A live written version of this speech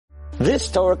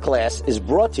This Torah class is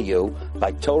brought to you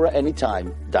by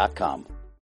TorahAnytime.com.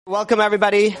 Welcome,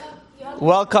 everybody.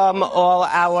 Welcome, all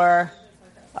our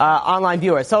online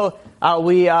viewers. So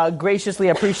we graciously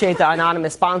appreciate the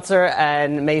anonymous sponsor,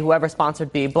 and may whoever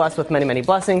sponsored be blessed with many, many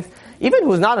blessings. Even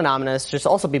who's not anonymous should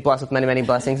also be blessed with many, many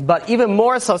blessings. But even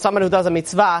more so, someone who does a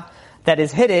mitzvah that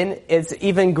is hidden is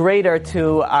even greater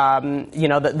to,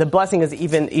 the blessing is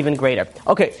even greater.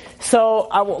 Okay, so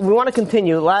we want to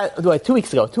continue. 2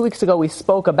 weeks ago we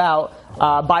spoke about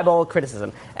Bible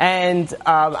criticism. And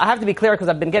I have to be clear because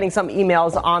I've been getting some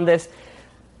emails on this.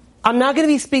 I'm not going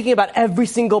to be speaking about every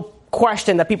single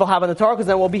question that people have on the Torah, because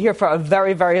then we'll be here for a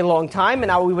very, very long time,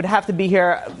 and we would have to be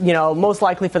here, most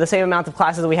likely for the same amount of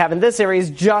classes that we have in this series,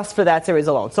 just for that series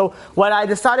alone. So what I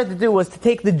decided to do was to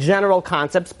take the general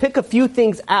concepts, pick a few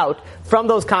things out from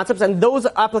those concepts, and those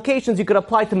applications you could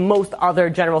apply to most other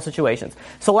general situations.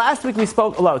 So 2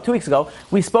 weeks ago,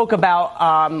 we spoke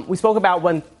about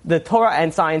when the Torah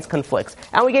and science conflicts.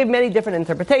 And we gave many different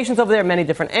interpretations over there, many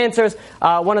different answers.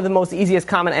 One of the most easiest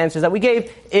common answers that we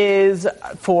gave is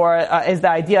the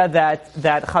idea that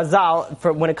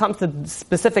Chazal, when it comes to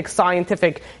specific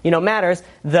scientific, matters,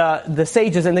 the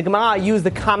sages in the Gemara use the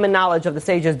common knowledge of the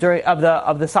sages of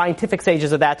the scientific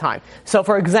sages of that time. So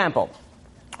for example,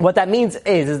 what that means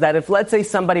is that if, let's say,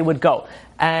 somebody would go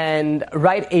and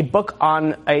write a book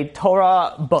on a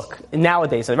Torah book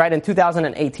nowadays, so right in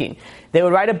 2018, they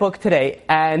would write a book today,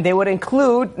 and they would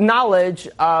include knowledge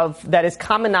that is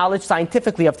common knowledge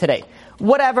scientifically of today.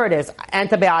 Whatever it is,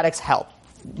 antibiotics help.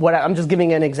 I'm just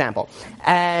giving an example.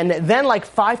 And then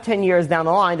 5-10 years down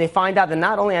the line, they find out that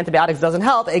not only antibiotics doesn't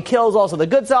help, it kills also the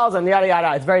good cells and yada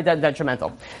yada. It's very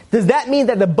detrimental. Does that mean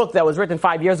that the book that was written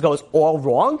 5 years ago is all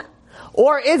wrong?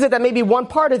 Or is it that maybe one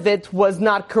part of it was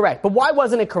not correct? But why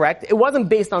wasn't it correct? It wasn't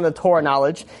based on the Torah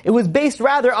knowledge. It was based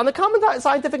rather on the common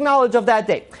scientific knowledge of that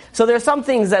day. So there are some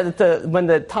things that when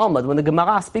the Talmud, when the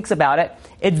Gemara speaks about it,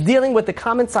 it's dealing with the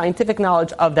common scientific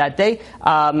knowledge of that day,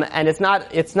 and it's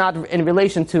not in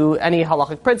relation to any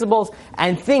halachic principles,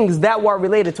 and things that were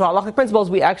related to halachic principles.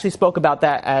 We actually spoke about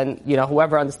that, and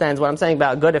whoever understands what I'm saying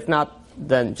about good. If not,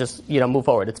 then just move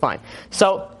forward. It's fine.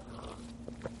 So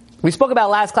we spoke about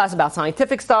last class about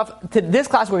scientific stuff. To this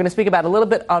class, we're going to speak about a little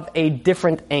bit of a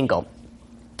different angle.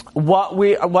 What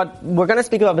we're going to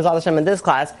speak about B'ezras Hashem in this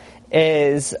class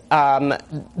is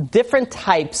different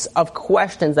types of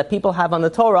questions that people have on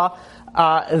the Torah.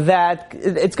 That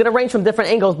it's going to range from different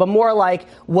angles, but more like,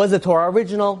 was the Torah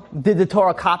original? Did the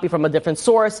Torah copy from a different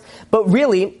source? But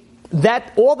really,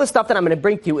 all the stuff that I'm going to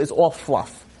bring to you is all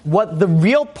fluff. What the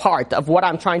real part of what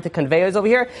I'm trying to convey is over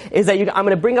here is that I'm going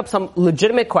to bring up some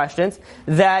legitimate questions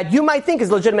that you might think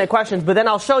is legitimate questions, but then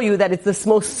I'll show you that it's the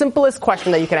most simplest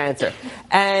question that you can answer.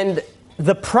 And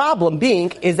the problem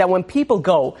being is that when people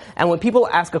go and when people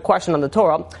ask a question on the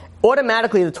Torah,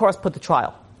 automatically the Torah's put to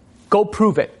trial. Go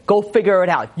prove it. Go figure it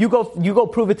out. You go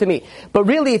prove it to me. But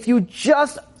really, if you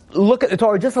just look at the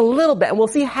Torah just a little bit, and we'll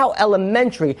see how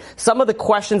elementary some of the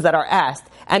questions that are asked.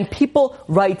 And people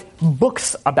write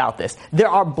books about this. There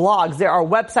are blogs, there are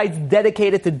websites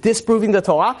dedicated to disproving the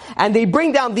Torah, and they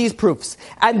bring down these proofs.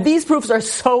 And these proofs are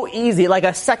so easy, like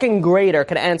a second grader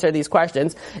can answer these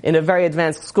questions in a very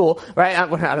advanced school, right? I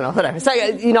don't know, whatever. So,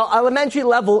 elementary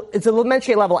level, it's an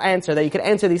elementary level answer that you can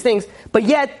answer these things, but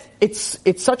yet it's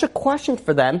such a question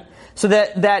for them, so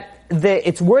that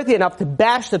it's worthy enough to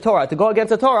bash the Torah, to go against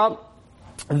the Torah,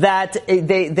 that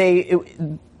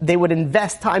they would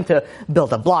invest time to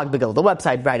build a blog, build a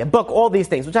website, write a book, all these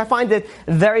things, which I find it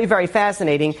very, very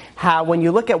fascinating how when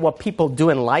you look at what people do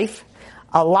in life,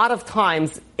 a lot of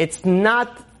times it's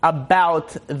not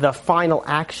about the final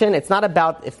action. It's not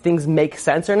about if things make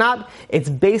sense or not. It's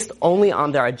based only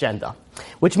on their agenda.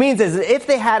 Which means is if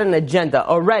they had an agenda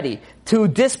already to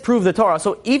disprove the Torah,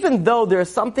 so even though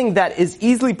there's something that is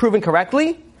easily proven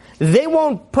correctly, they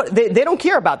don't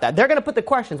care about that. They're going to put the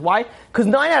questions. Why? Because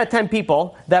 9 out of 10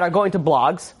 people that are going to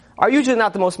blogs are usually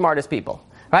not the most smartest people.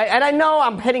 Right? And I know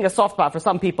I'm hitting a soft spot for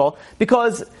some people,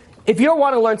 because if you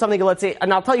want to learn something, let's say,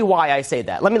 and I'll tell you why I say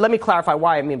that. Let me clarify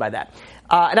why I mean by that.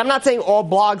 And I'm not saying all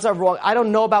blogs are wrong. I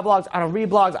don't know about blogs. I don't read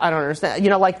blogs. I don't understand.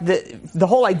 The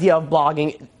whole idea of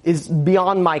blogging is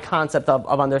beyond my concept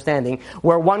of understanding,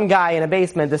 where one guy in a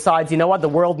basement decides, the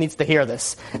world needs to hear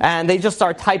this. And they just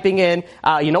start typing in,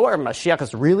 where Mashiach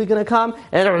is really going to come?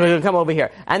 And they're going to come over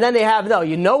here. And then they have,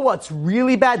 what's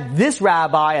really bad? This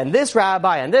rabbi and this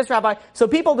rabbi and this rabbi. So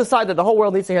people decide that the whole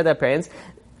world needs to hear their opinions.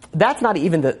 That's not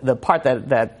even the part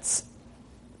that's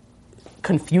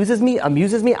confuses me,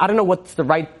 amuses me. I don't know what's the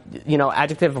right,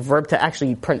 adjective or verb to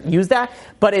actually use that,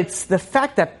 but it's the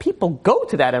fact that people go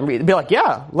to that and read, be like,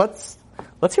 yeah, let's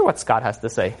Let's hear what Scott has to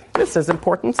say. This is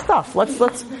important stuff. Let's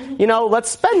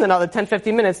spend another 10,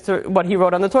 15 minutes to what he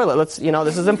wrote on the toilet.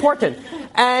 This is important.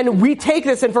 And we take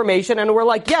this information and we're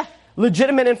like, yeah,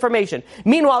 legitimate information.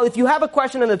 Meanwhile, if you have a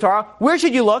question in the Torah, where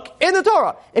should you look? In the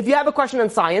Torah. If you have a question in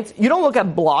science, you don't look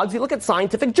at blogs, you look at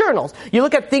scientific journals. You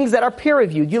look at things that are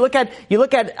peer-reviewed. You look at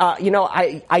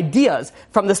ideas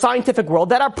from the scientific world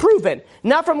that are proven,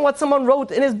 not from what someone wrote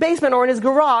in his basement or in his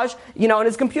garage, in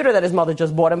his computer that his mother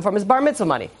just bought him from his bar mitzvah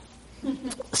money.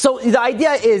 So the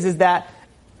idea is that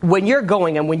when you're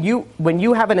going and when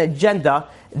you have an agenda,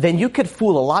 then you could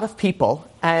fool a lot of people,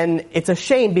 and it's a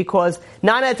shame because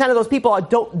 9 out of 10 of those people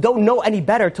don't know any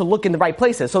better to look in the right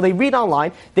places. So they read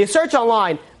online, they search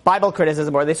online Bible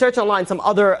criticism, or they search online some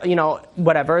other,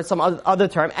 some other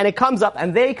term, and it comes up,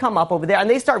 and they come up over there, and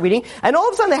they start reading, and all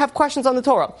of a sudden they have questions on the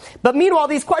Torah. But meanwhile,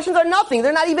 these questions are nothing.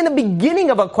 They're not even the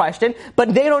beginning of a question,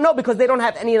 but they don't know because they don't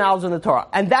have any knowledge on the Torah.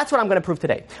 And that's what I'm going to prove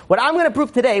today. What I'm going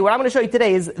to show you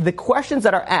today is the questions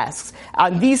that are asked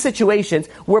on these situations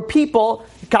where people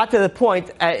got to the point,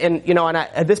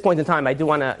 at this point in time, I do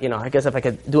want to, I guess if I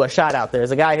could do a shout out, there's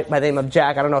a guy by the name of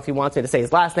Jack. I don't know if he wants me to say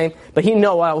his last name, but he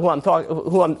knows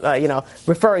who I'm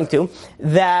referring to,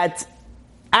 that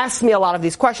asks me a lot of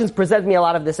these questions, presents me a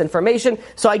lot of this information.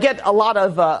 So I get a lot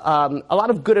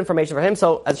of good information from him.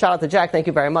 So a shout out to Jack. Thank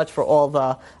you very much for all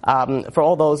that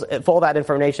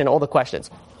information, all the questions.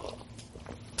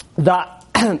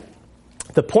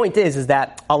 The point is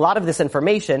that a lot of this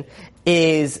information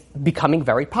is becoming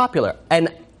very popular.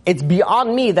 And it's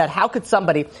beyond me that how could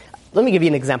somebody, let me give you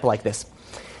an example like this.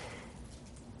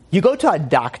 You go to a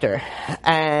doctor,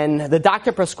 and the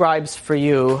doctor prescribes for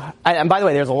you, and by the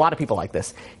way, there's a lot of people like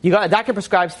this. A doctor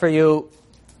prescribes for you,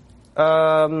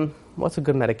 what's a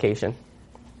good medication?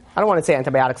 I don't want to say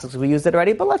antibiotics because we used it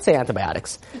already, but let's say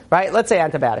antibiotics, right? Let's say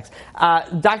antibiotics.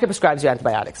 Doctor prescribes you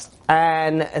antibiotics.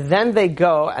 And then they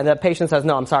go, and the patient says,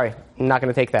 no, I'm sorry, I'm not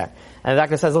going to take that. And the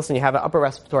doctor says, listen, you have an upper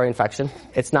respiratory infection.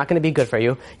 It's not going to be good for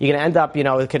you. You're going to end up,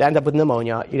 it could end up with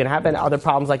pneumonia. You're going to have other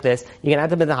problems like this. You're going to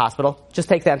end up in the hospital. Just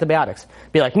take the antibiotics.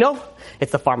 Be like, no,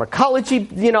 it's the pharmacology,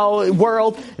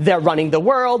 world. They're running the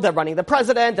world. They're running the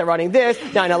president. They're running this.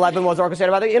 9/11 was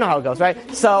orchestrated by the, you know how it goes,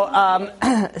 right? So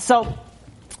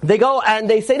they go and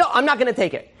they say, no, I'm not going to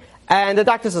take it. And the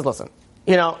doctor says, listen,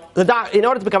 in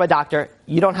order to become a doctor,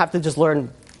 you don't have to just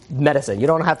learn medicine. You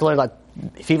don't have to learn like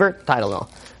fever, Tylenol.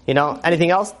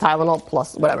 Anything else, Tylenol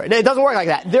plus whatever. It doesn't work like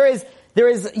that. There is,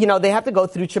 they have to go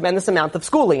through tremendous amount of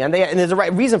schooling, and there's a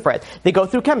right reason for it. They go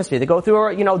through chemistry. They go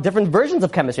through, different versions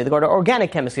of chemistry. They go to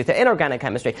organic chemistry, to inorganic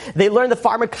chemistry. They learn the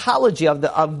pharmacology of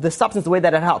the substance, the way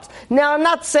that it helps. Now, I'm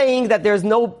not saying that there's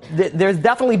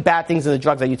definitely bad things in the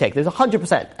drugs that you take. There's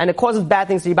 100%, and it causes bad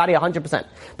things to your body 100%.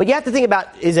 But you have to think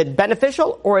about, is it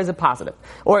beneficial or is it positive?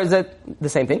 Or is it the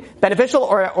same thing? Beneficial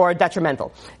or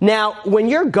detrimental? Now, when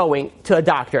you're going to a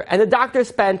doctor, and the doctor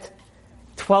spent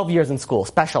 12 years in school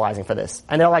specializing for this.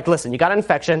 And they're like, listen, you got an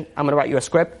infection. I'm going to write you a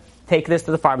script. Take this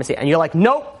to the pharmacy. And you're like,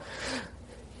 nope.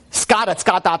 Scott at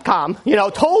Scott.com,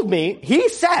 told me, he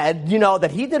said,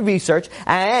 that he did research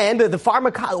and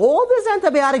the all this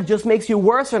antibiotic just makes you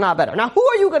worse or not better. Now, who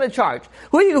are you going to charge?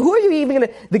 Who are you even going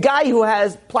to, the guy who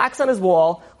has plaques on his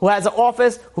wall, who has an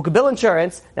office, who could bill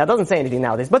insurance, now it doesn't say anything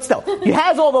nowadays, but still, he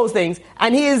has all those things,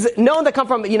 and he is known to come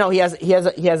from, he has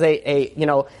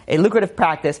a lucrative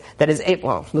practice that is,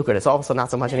 lucrative, also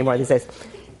not so much anymore these days.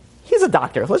 He's a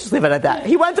doctor. Let's just leave it at that.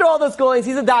 He went through all those schoolings,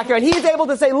 he's a doctor, and he's able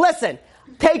to say, listen,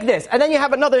 take this. And then you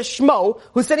have another schmo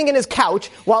who's sitting in his couch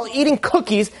while eating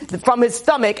cookies from his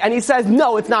stomach, and he says,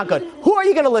 no, it's not good. Who are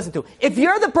you going to listen to? If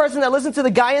you're the person that listens to the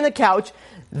guy in the couch,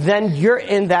 then you're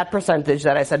in that percentage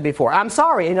that I said before. I'm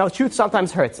sorry, truth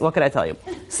sometimes hurts. What can I tell you?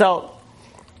 So,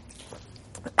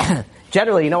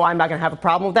 generally, why I'm not going to have a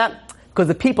problem with that? Because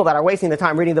the people that are wasting the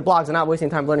time reading the blogs are not wasting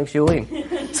time learning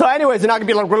shiurim. So anyways, they're not going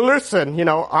to be like, well, listen,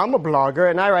 I'm a blogger,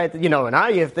 and I write, and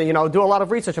I have to, do a lot of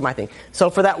research on my thing. So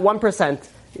for that 1%,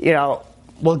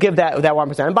 we'll give that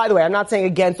 1%. And by the way, I'm not saying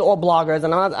against all bloggers,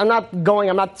 and I'm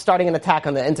not starting an attack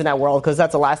on the internet world, because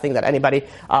that's the last thing that anybody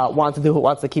wants to do who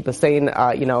wants to keep a sane,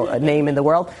 a name in the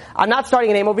world. I'm not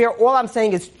starting a name over here. All I'm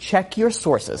saying is check your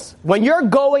sources. When you're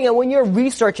going and when you're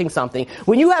researching something,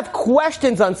 when you have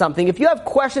questions on something, if you have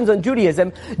questions on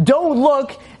Judaism, don't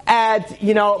look at,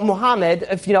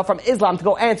 Muhammad, from Islam to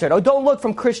go answer it. Or don't look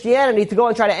from Christianity to go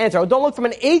and try to answer it. Or don't look from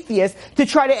an atheist to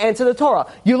try to answer the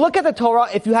Torah. You look at the Torah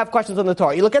if you have questions on the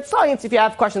Torah. You look at science if you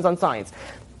have questions on science.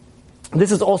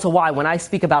 this is also why when I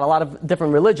speak about a lot of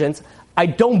different religions, I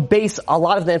don't base a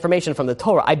lot of the information from the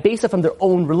Torah. I base it from their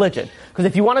own religion. Because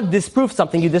if you want to disprove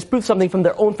something, you disprove something from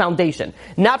their own foundation.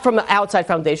 Not from the outside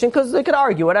foundation, because they could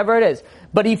argue, whatever it is.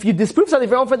 But if you disprove something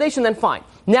from your own foundation, then fine.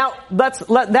 Now,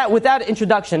 with that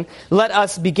introduction, let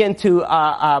us begin to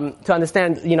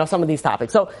understand, some of these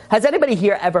topics. So, has anybody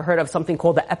here ever heard of something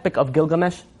called the Epic of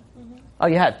Gilgamesh? Mm-hmm. Oh,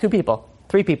 you have 2 people,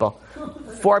 3 people.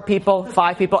 4 people,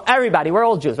 5 people, everybody. We're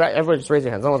all Jews, right? Everyone just raise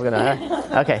your hands. Someone's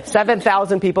gonna. Okay,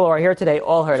 7,000 people who are here today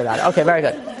all heard about it. Okay, very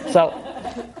good. So,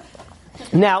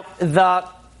 now the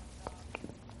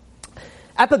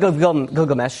Epic of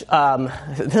Gilgamesh.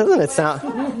 Doesn't it sound?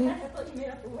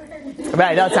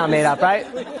 Right, it does sound made up, right?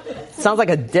 Sounds like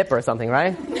a dip or something,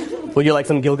 right? Would you like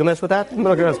some Gilgamesh with that?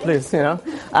 Yes, please. So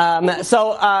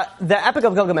the Epic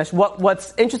of Gilgamesh.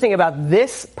 What's interesting about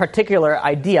this particular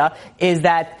idea is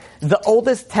that the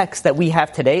oldest text that we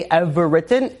have today ever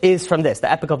written is from this,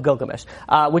 the Epic of Gilgamesh,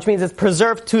 which means it's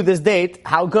preserved to this date.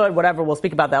 How good, whatever, we'll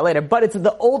speak about that later. But it's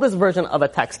the oldest version of a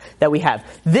text that we have.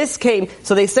 This came,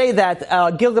 so they say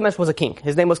that Gilgamesh was a king.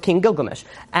 His name was King Gilgamesh.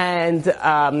 And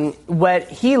when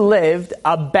he lived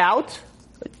about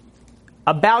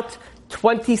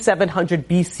 2700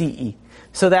 BCE.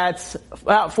 So that's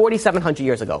about 4,700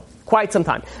 years ago. Quite some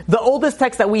time. The oldest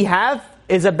text that we have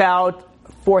is about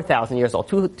 4,000 years old,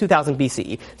 2000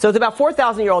 BCE. So it's about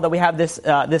 4,000 years old that we have this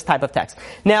type of text.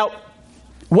 Now,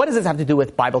 what does this have to do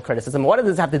with Bible criticism? What does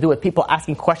this have to do with people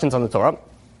asking questions on the Torah?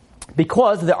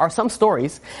 Because there are some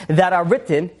stories that are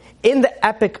written in the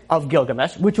Epic of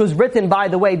Gilgamesh, which was written, by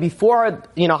the way, before,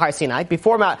 Har Sinai.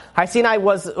 Before Har Sinai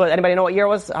was, anybody know what year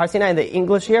was Har Sinai in the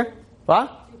English year?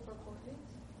 What?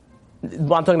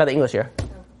 Well, I'm talking about the English year.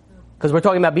 Because we're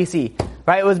talking about BCE.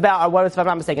 Right? It was about, if I'm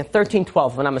not mistaken,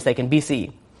 1312, if I'm not mistaken,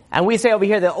 BCE. And we say over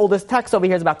here, the oldest text over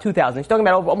here is about 2,000. He's talking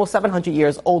about almost 700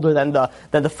 years older than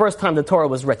the first time the Torah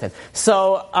was written.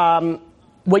 So,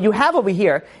 what you have over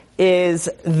here is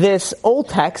this old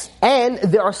text, and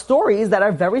there are stories that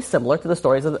are very similar to the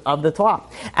stories of the Torah.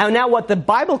 And now what the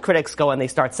Bible critics go and they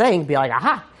start saying, be like,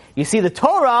 aha! You see, the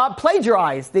Torah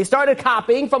plagiarized. They started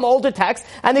copying from older texts,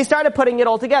 and they started putting it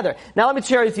all together. Now, let me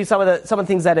share with you some of the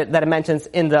things that it mentions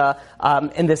in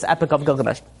this Epic of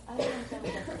Gilgamesh.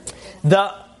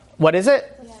 What is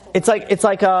it? It's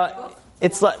like well,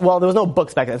 there was no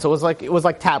books back then, so it was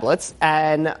like tablets,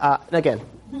 and again,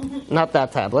 not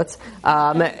that tablets,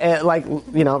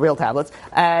 real tablets,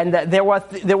 and there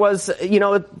was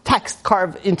text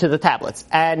carved into the tablets,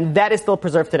 and that is still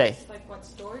preserved today.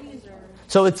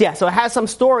 So it has some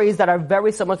stories that are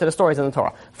very similar to the stories in the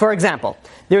Torah. For example,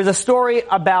 there's a story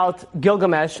about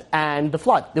Gilgamesh and the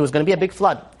flood. There was going to be a big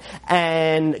flood.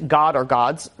 And God or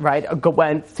gods, right,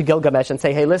 went to Gilgamesh and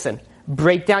say, hey, listen,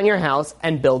 break down your house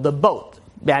and build a boat.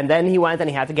 And then he went and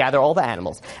he had to gather all the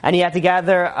animals. And he had to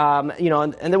gather,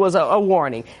 and there was a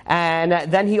warning. And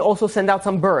then he also sent out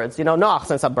some birds. Noach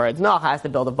sent some birds. Noach has to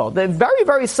build a boat. They're very,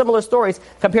 very similar stories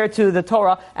compared to the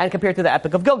Torah and compared to the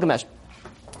Epic of Gilgamesh.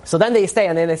 So then they stay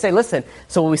and then they say, listen,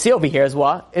 so what we see over here is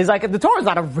what? Is like the Torah is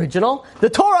not original. The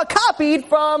Torah copied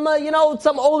from,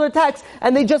 some older text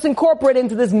and they just incorporate it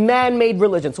into this man-made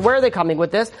religion. So where are they coming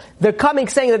with this? They're coming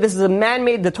saying that this is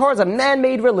the Torah is a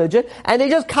man-made religion and they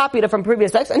just copied it from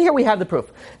previous texts and here we have the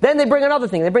proof. Then they bring another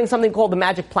thing. They bring something called the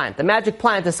magic plant. The magic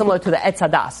plant is similar to the Etz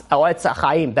Hadas, or Etz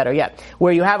HaChaim, better yet,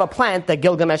 where you have a plant that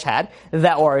Gilgamesh had,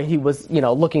 or he was,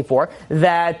 looking for,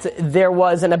 that there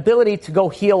was an ability to go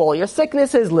heal all your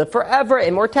sicknesses, live forever,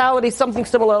 immortality, something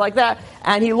similar like that,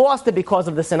 and he lost it because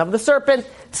of the sin of the serpent.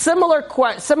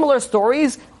 Similar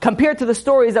stories compared to the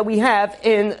stories that we have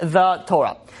in the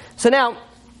Torah. So now,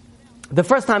 the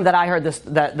first time that I heard this,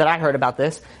 that I heard about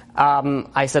this,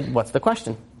 I said, "What's the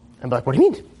question?" I'm like, "What do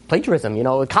you mean? Plagiarism?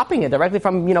 Copying it directly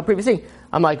from previous thing?"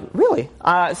 I'm like, "Really?"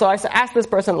 So I asked this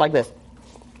person like this: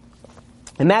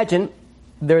 imagine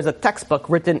there's a textbook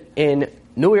written in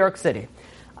New York City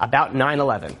about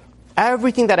 9/11.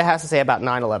 Everything that it has to say about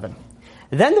 9/11.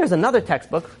 Then there's another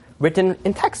textbook written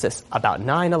in Texas about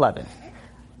 9/11.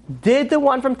 Did the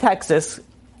one from Texas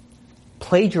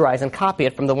plagiarize and copy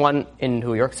it from the one in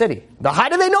New York City? How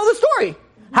do they know the story?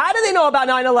 How do they know about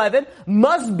 9/11?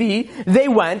 Must be they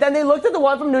went and they looked at the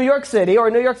one from New York City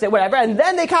or New York City, whatever, and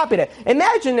then they copied it.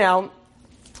 Imagine now,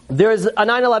 there's a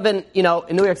 9/11,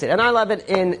 in New York City, a 9/11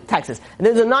 in Texas. And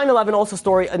there's a 9/11 also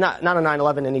story, not a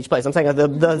 9/11 in each place. I'm saying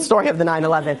the story of the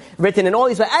 9/11 written in all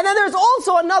these places. And then there's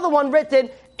also another one written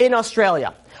in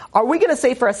Australia. Are we going to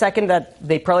say for a second that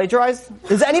they plagiarized?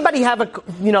 Does anybody have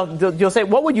you'll say,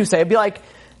 what would you say? It'd be like,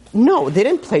 no, they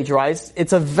didn't plagiarize.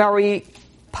 It's a very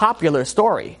popular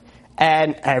story.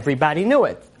 And everybody knew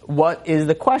it. what is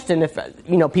the question if,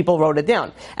 people wrote it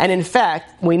down. And in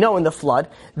fact, we know in the flood,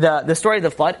 the story of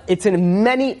the flood, it's in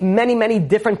many, many, many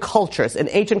different cultures, in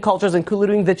ancient cultures,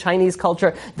 including the Chinese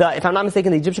culture, if I'm not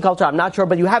mistaken, the Egyptian culture, I'm not sure,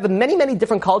 but you have many, many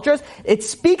different cultures. It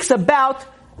speaks about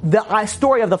the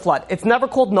story of the flood. It's never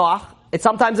called Noach.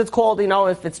 Sometimes it's called,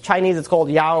 if it's Chinese, it's called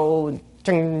Yao,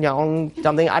 something,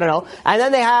 I don't know. And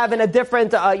then they have in a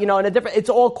different, it's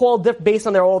all called based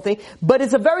on their own thing. But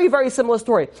it's a very, very similar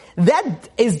story. That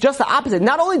is just the opposite.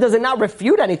 Not only does it not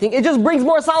refute anything, it just brings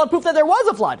more solid proof that there was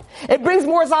a flood. It brings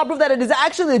more solid proof that it is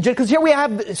actually legit, because here we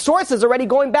have sources already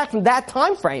going back from that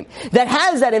time frame that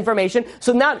has that information.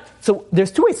 So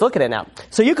there's two ways to look at it now.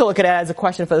 So you can look at it as a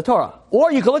question for the Torah,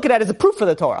 or you can look at it as a proof for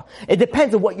the Torah. It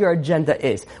depends on what your agenda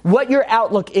is, what your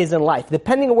outlook is in life,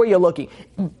 depending on where you're looking.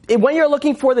 When you're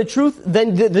looking for the truth,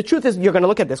 then the truth is you're going to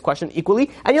look at this question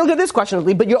equally, and you'll look at this question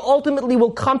equally, but you ultimately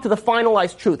will come to the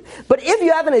finalized truth. But if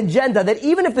you have an agenda that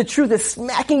even if the truth is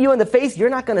smacking you in the face, you're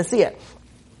not going to see it.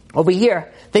 Over here,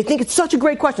 they think it's such a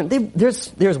great question. There's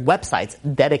websites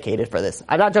dedicated for this.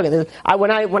 I'm not joking.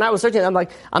 When I was searching, I'm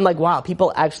like, wow,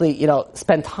 people actually,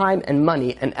 spend time and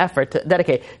money and effort to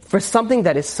dedicate for something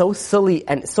that is so silly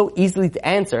and so easily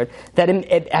answered that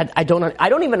I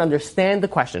don't even understand the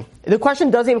question. The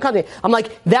question doesn't even come to me. I'm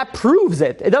like, that proves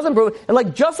it. It doesn't prove it. And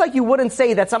like, just like you wouldn't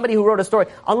say that somebody who wrote a story,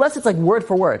 unless it's like word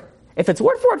for word. If it's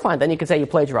word for word, fine, then you can say you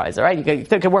plagiarized, all right? You can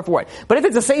take it word for word. But if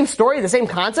it's the same story, the same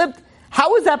concept,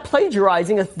 how is that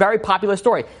plagiarizing a very popular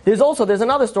story? There's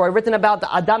another story written about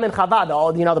the Adam and Chava,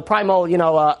 the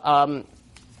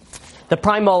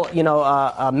primal,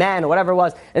 man or whatever it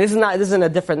was. And this is in a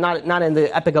different, not in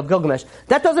the Epic of Gilgamesh.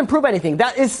 That doesn't prove anything.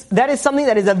 That is something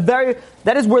that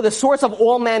is where the source of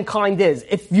all mankind is.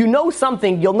 If you know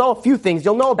something, you'll know a few things.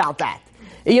 You'll know about that.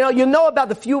 You know about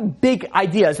the few big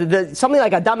ideas. Something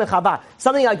like Adam and Chava,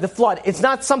 something like the flood. It's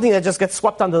not something that just gets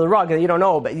swept under the rug and you don't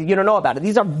know about it.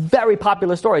 These are very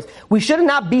popular stories. We should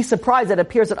not be surprised that it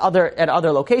appears at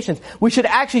other locations. We should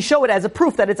actually show it as a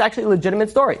proof that it's actually a legitimate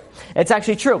story. It's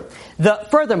actually true.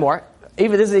 Furthermore,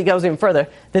 it goes even further.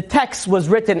 The text was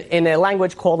written in a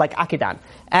language called like Akidan.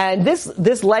 And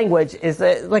this language is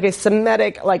like a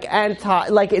Semitic,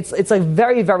 it's a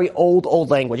very, very old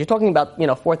language. You're talking about,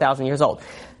 4,000 years old.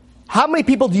 How many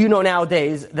people do you know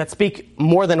nowadays that speak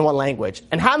more than one language?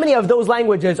 And how many of those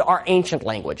languages are ancient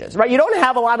languages, right? You don't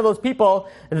have a lot of those people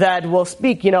that will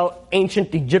speak,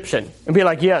 ancient Egyptian and be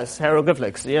like, yes,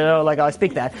 hieroglyphics, I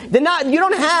speak that. You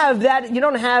don't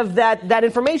have that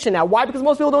information now. Why? Because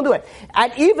most people don't do it.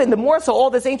 And even the more so all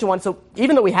this ancient one, so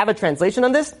even though we have a translation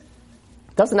on this,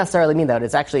 doesn't necessarily mean that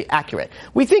it's actually accurate.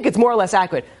 We think it's more or less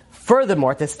accurate.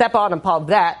 Furthermore, to step on top of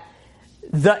that,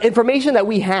 the information that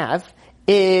we have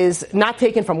is not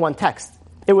taken from one text.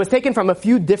 It was taken from a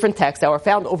few different texts that were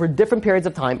found over different periods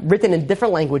of time, written in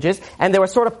different languages, and they were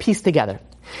sort of pieced together.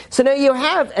 So now you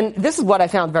have, and this is what I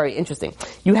found very interesting,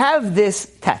 you have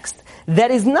this text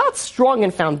that is not strong in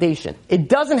foundation. It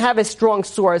doesn't have a strong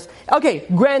source. Okay,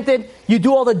 granted, you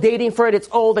do all the dating for it, it's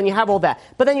old, and you have all that.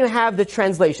 But then you have the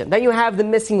translation. Then you have the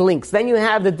missing links. Then you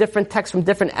have the different texts from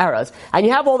different eras. And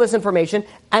you have all this information.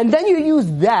 And then you use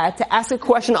that to ask a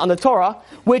question on the Torah,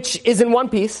 which is in one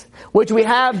piece, which we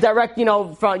have direct, from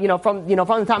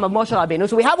the time of Moshe Rabbeinu.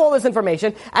 So we have all this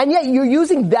information, and yet you're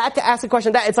using that to ask a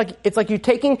question. It's like you're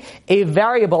taking a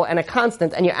variable and a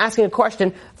constant, and you're asking a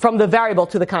question from the variable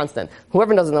to the constant.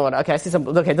 Whoever doesn't know what, okay, I see some,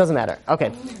 okay, it doesn't matter.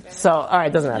 Okay. So,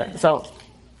 alright, doesn't matter. So,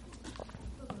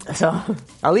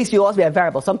 at least you lost me at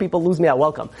variable. Some people lose me at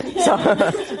welcome.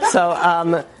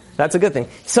 So, that's a good thing.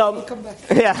 So,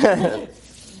 yeah.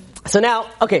 So now,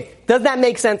 okay, does that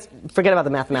make sense? Forget about the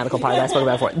mathematical part that I spoke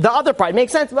about before. The other part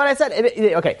makes sense, what I said?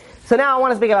 Okay. So now I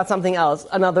want to speak about something else,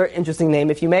 another interesting name,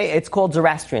 if you may. It's called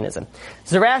Zoroastrianism.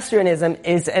 Zoroastrianism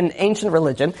is an ancient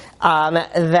religion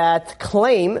that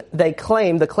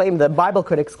the Bible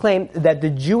critics claim that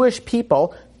the Jewish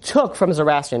people took from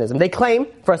Zoroastrianism. They claim,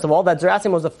 first of all, that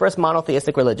Zoroastrianism was the first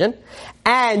monotheistic religion,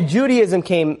 and Judaism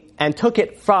came and took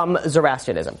it from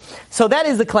Zoroastrianism. So that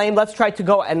is the claim. Let's try to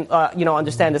go and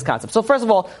understand this concept. So first of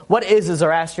all, what is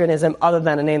Zoroastrianism other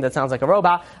than a name that sounds like a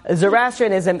robot?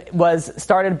 Zoroastrianism was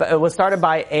started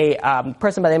by a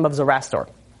person by the name of Zoroaster.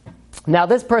 Now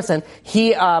this person,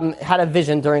 he had a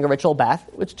vision during a ritual bath,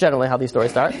 which is generally how these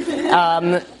stories start, he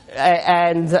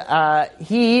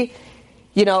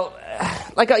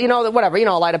whatever,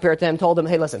 a light appeared to him, told him,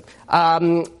 hey, listen,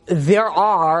 there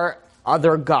are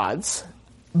other gods,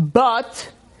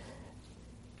 but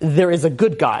there is a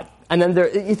good God. And then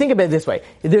you think about it this way.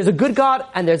 There's a good God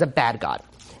and there's a bad God.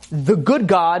 The good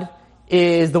God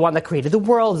is the one that created the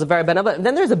world, is a very benevolent. And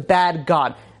then there's a bad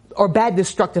God, or bad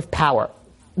destructive power.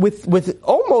 with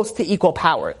almost to equal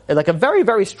power, like a very,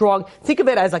 very strong, think of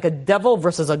it as like a devil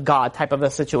versus a god type of a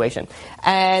situation.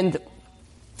 And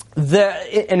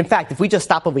in fact, if we just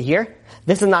stop over here,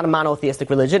 this is not a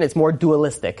monotheistic religion. It's more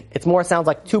dualistic. It's more sounds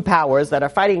like two powers that are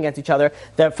fighting against each other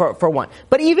for one.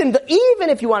 But even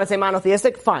if you want to say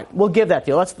monotheistic, fine, we'll give that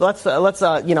to you. Let's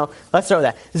throw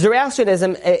that.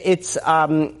 Zoroastrianism, it's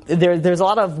there's a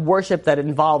lot of worship that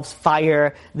involves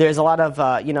fire. There's a lot of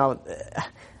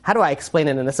how do I explain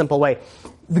it in a simple way?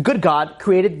 The good God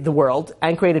created the world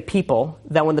and created people.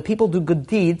 That when the people do good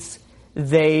deeds,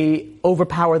 they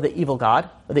overpower the evil God,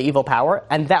 the evil power,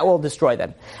 and that will destroy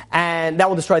them. And that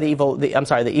will destroy the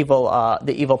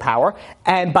evil power.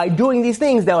 And by doing these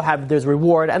things, there's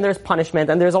reward and there's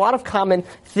punishment, and there's a lot of common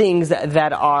things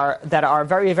that are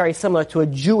very, very similar to a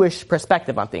Jewish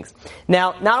perspective on things.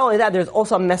 Now, not only that, there's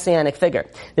also a messianic figure.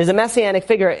 There's a messianic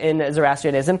figure in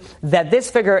Zoroastrianism that this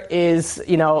figure is,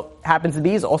 happens to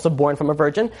be, is also born from a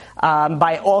virgin. I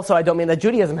don't mean that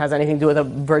Judaism has anything to do with a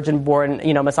virgin-born,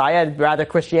 Messiah, rather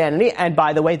Christianity. And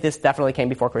by the way, this definitely came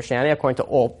before Christianity, according to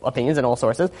all opinions and all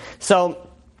sources. So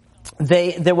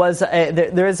there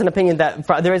is an opinion that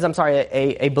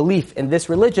a belief in this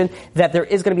religion that there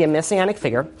is going to be a messianic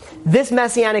figure. This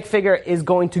messianic figure is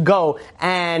going to go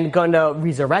and going to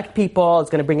resurrect people. It's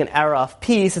going to bring an era of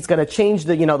peace. It's going to change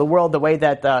the world the way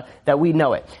that we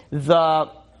know it.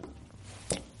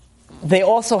 They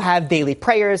also have daily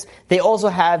prayers. They also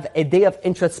have a day of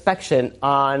introspection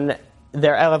on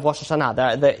their Erev Rosh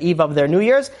Hashanah, the eve of their New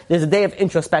Year's. There's a day of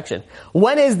introspection.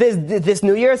 When is this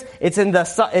New Year's? It's in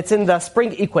the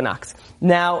spring equinox.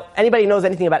 Now, anybody knows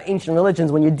anything about ancient religions,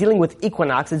 when you're dealing with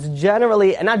equinox, it's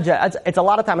generally, it's a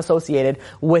lot of time associated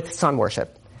with sun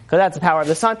worship, because that's the power of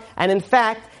the sun. And in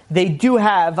fact, they do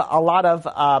have a lot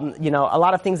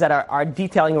of things that are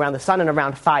detailing around the sun and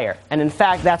around fire. And in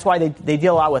fact, that's why they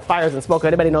deal a lot with fires and smoke. If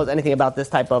anybody knows anything about this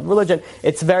type of religion,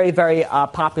 it's very, very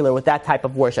popular with that type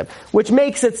of worship, which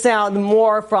makes it sound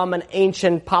more from an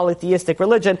ancient polytheistic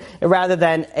religion rather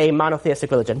than a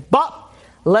monotheistic religion. But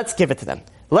let's give it to them.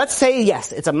 Let's say,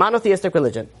 yes, it's a monotheistic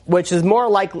religion, which is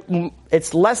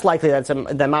it's less likely that it's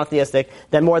monotheistic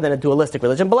than more than a dualistic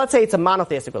religion, but let's say it's a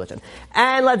monotheistic religion.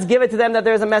 And let's give it to them that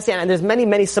there's a Messiah, and there's many,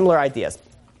 many similar ideas.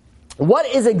 What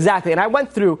is exactly, and I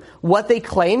went through what they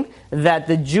claim that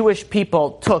the Jewish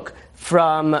people took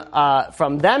from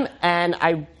them, and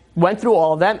I went through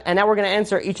all of them, and now we're going to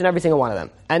answer each and every single one of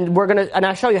them. And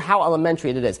I'll show you how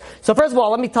elementary it is. So first of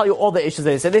all, let me tell you all the issues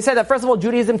they said. They said that first of all,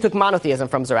 Judaism took monotheism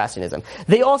from Zoroastrianism.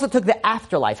 They also took the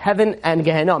afterlife, heaven and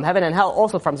Gehenom, heaven and hell,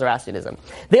 also from Zoroastrianism.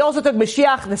 They also took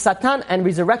Mashiach, the Satan, and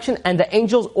resurrection, and the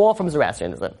angels, all from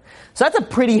Zoroastrianism. So that's a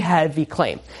pretty heavy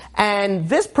claim. And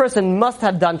this person must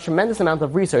have done tremendous amount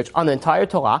of research on the entire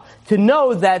Torah to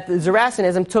know that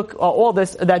Zoroastrianism took all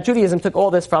this, that Judaism took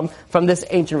all this from this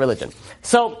ancient religion.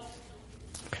 So,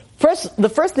 the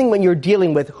first thing when you're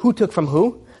dealing with who took from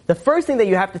who, the first thing that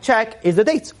you have to check is the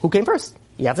dates. Who came first?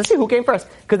 You have to see who came first,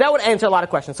 because that would answer a lot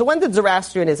of questions. So when did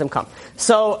Zoroastrianism come?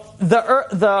 So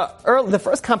the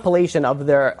first compilation of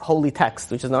their holy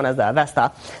text, which is known as the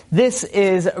Avesta, this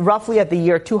is roughly at the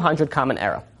year 200 Common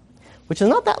Era, which is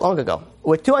not that long ago.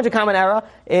 With 200 Common Era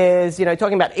is, you're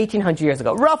talking about 1800 years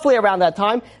ago. Roughly around that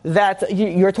time, that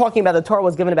you're talking about the Torah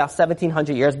was given about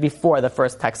 1700 years before the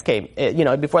first text came,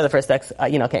 before the first text,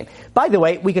 came. By the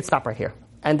way, we could stop right here.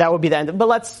 And that would be the end. But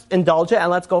let's indulge it and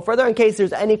let's go further in case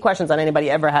there's any questions that anybody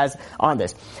ever has on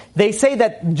this. They say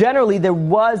that generally it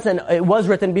was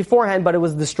written beforehand, but it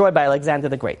was destroyed by Alexander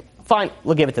the Great. Fine,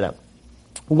 we'll give it to them.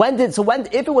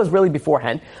 If it was really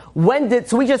beforehand,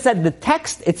 so we just said the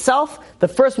text itself, the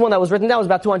first one that was written down was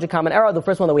about 200 Common Era, the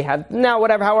first one that we have now,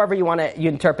 however you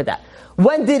interpret that.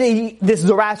 When did this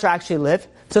Zoroaster actually live?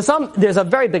 So there's a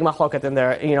very big machloket in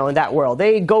there, in that world.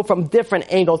 They go from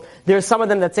different angles. There's some of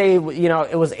them that say,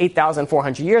 it was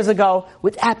 8,400 years ago,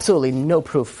 with absolutely no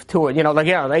proof to it.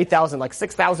 8,000,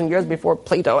 6,000 years before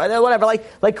Plato, whatever,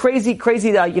 like crazy,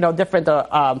 different,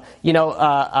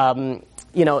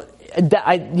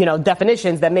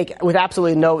 definitions that make with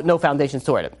absolutely no foundations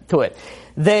to it.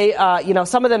 They,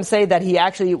 some of them say that he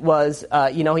actually was,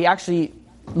 he actually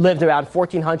lived around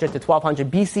 1400 to 1200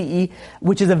 BCE,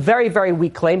 which is a very, very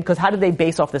weak claim, because how did they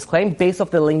base off this claim? Based off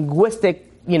the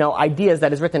linguistic, ideas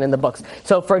that is written in the books.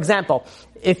 So, for example,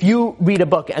 if you read a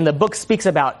book and the book speaks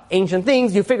about ancient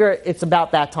things, you figure it's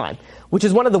about that time, which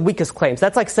is one of the weakest claims.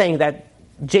 That's like saying that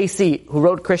JC,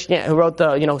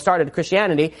 who started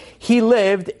Christianity, he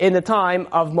lived in the time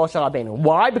of Moshe Rabbeinu.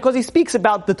 Why? Because he speaks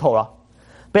about the Torah.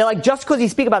 But just because you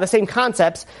speak about the same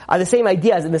concepts, the same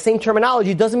ideas, and the same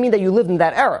terminology doesn't mean that you lived in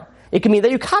that era. It can mean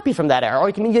that you copy from that era, or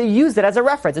it can mean you used it as a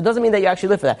reference. It doesn't mean that you actually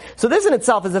live for that. So this in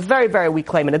itself is a very, very weak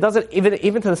claim, and it doesn't,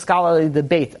 even to the scholarly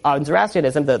debate on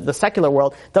Zoroastrianism, the secular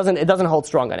world, it doesn't hold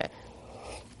strong on it.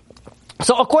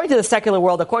 So according to the secular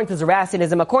world, according to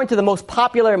Zoroastrianism, according to the most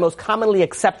popular, most commonly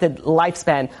accepted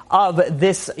lifespan of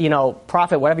this,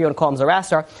 prophet, whatever you want to call him,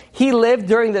 Zoroaster, he lived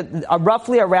during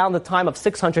roughly around the time of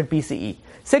 600 BCE.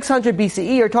 600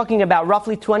 BCE, you're talking about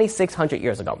roughly 2,600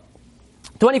 years ago.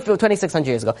 2,600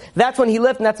 years ago. That's when he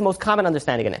lived, and that's the most common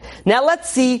understanding in it. Now let's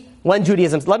see when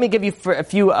Judaism. Let me give you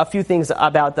a few things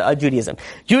about Judaism.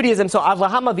 Judaism. So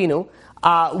Avraham Avinu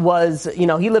was,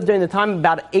 he lived during the time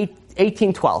about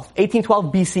 1812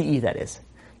 BCE. That is.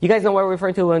 You guys know what we're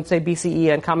referring to when we say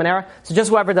BCE and Common Era? So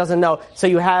just whoever doesn't know, so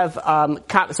you have,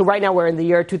 so right now we're in the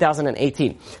year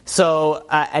 2018. So,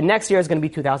 and next year is going to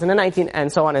be 2019,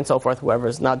 and so on and so forth.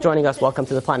 Whoever's not joining us, welcome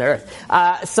to the planet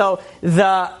Earth. So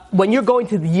when you're going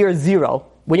to the year zero,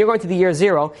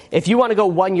 if you want to go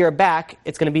 1 year back,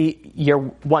 it's going to be year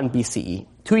 1 BCE.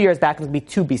 2 years back, it's going to be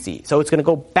 2 BCE. So it's going to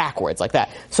go backwards like that.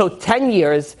 So 10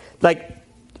 years,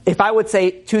 if I would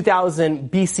say 2000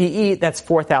 BCE, that's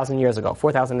 4,000 years ago,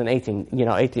 4,018,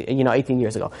 18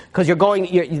 years ago. Because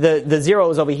the zero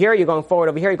is over here, you're going forward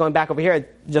over here, you're going back over here,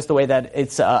 just the way that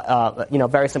it's,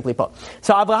 very simply put.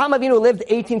 So Avraham Avinu lived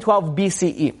 1812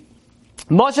 BCE.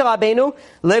 Moshe Rabbeinu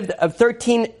lived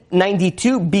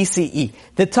 1392 BCE.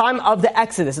 The time of the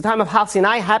Exodus, the time of Har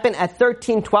Sinai happened at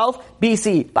 1312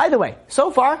 BCE. By the way,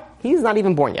 so far, he's not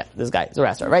even born yet, this guy,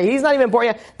 Zoroaster, right? He's not even born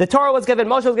yet. The Torah was given,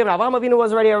 Moshe was given, Avraham Avinu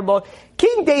was already born.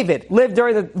 King David lived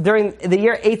during the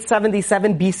year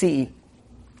 877 BCE.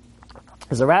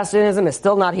 Zoroastrianism is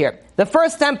still not here. The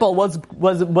first temple was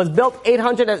built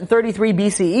 833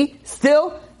 BCE.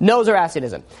 Still no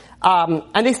Zoroastrianism.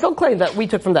 And they still claim that we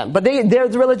took from them. But their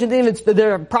religion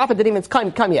their prophet didn't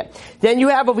even come yet. Then you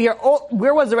have over here,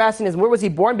 where was Zoroastrianism? Where was he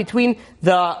born? Between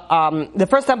the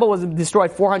first temple was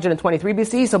destroyed 423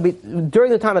 BCE, so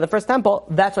during the time of the first temple,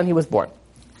 that's when he was born.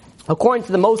 According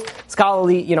to the most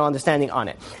scholarly, understanding on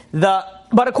it.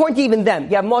 But according to even them,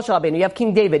 you have Moshe Rabbeinu, you have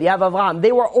King David, you have Avraham.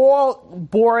 They were all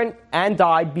born and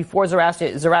died before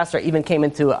Zoroaster even came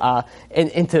into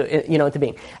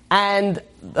being. And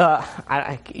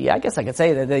I guess I could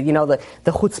say that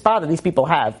the chutzpah that these people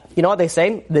have. You know what they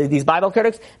say? These Bible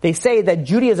critics, they say that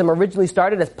Judaism originally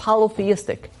started as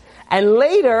polytheistic. And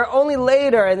only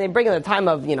later, and they bring in the time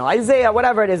of, Isaiah,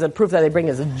 whatever it is, a proof that they bring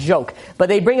is a joke. But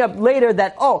they bring up later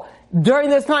that, during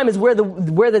this time is where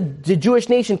the Jewish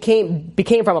nation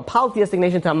became from a polytheistic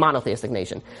nation to a monotheistic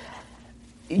nation.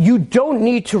 You don't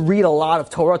need to read a lot of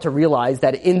Torah to realize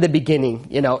that in the beginning,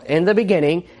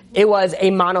 it was a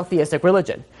monotheistic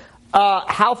religion.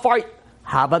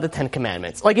 How about the Ten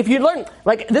Commandments? If you learn,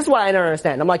 this is what I don't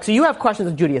understand. I'm so you have questions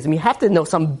of Judaism. You have to know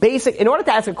some basic, in order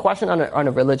to ask a question on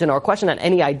a religion or a question on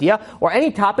any idea or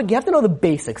any topic, you have to know the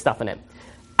basic stuff in it.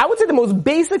 I would say the most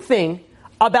basic thing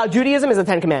about Judaism is the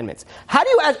Ten Commandments. How do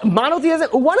you ask monotheism?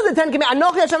 One of the Ten Commandments,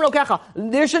 Anochi Hashem Elokecha.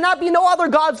 There should not be no other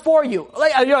gods for you.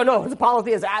 No, it's a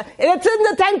polytheism. It's in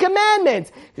the Ten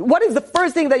Commandments. What is the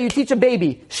first thing that you teach a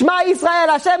baby? Shema Yisrael,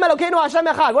 Hashem Elokeinu, Hashem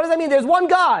Echad. What does that mean? There's one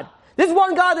God. This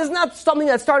one God is not something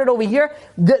that started over here.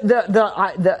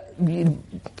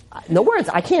 No words.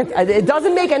 I can't. It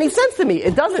doesn't make any sense to me.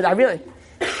 It doesn't. I really.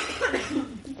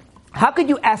 How could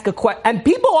you ask a question? And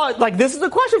people are this is a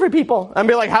question for people. And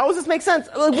be how does this make sense?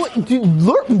 Open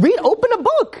a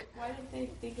book. Why did they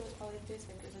think it was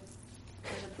polytheistic?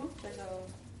 There's a proof.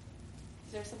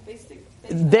 Is there some basic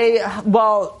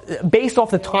things? Based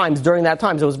off the times, during that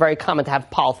times, it was very common to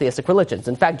have polytheistic religions.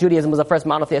 In fact, Judaism was the first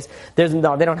monotheist. They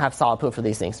don't have solid proof for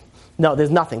these things. No,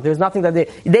 there's nothing. There's nothing that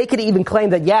they could even claim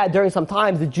that, during some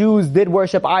times the Jews did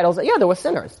worship idols. Yeah, there were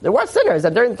sinners. There were sinners.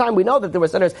 And during the time we know that there were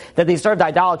sinners, that they served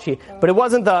idolatry. But it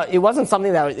wasn't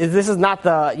something that, this is not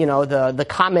the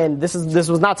common, this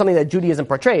was not something that Judaism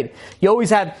portrayed. You always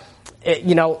have, I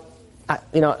don't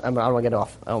want to get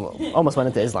off. I almost went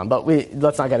into Islam, but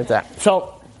let's not get into that.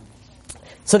 So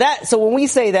when we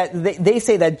say that, they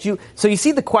say that so you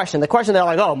see the question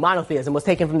they're monotheism was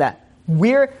taken from that.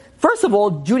 First of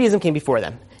all, Judaism came before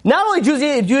them. Not only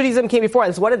Judaism came before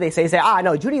them, so what did they say?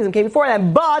 No, Judaism came before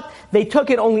them, but they took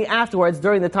it only afterwards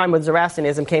during the time when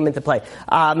Zoroastrianism came into play.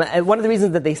 And one of the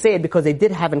reasons that they say it, because they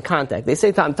did have in contact. They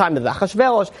say time of the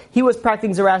Achashverosh, he was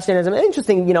practicing Zoroastrianism.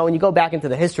 Interesting, when you go back into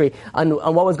the history on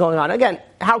what was going on. Again,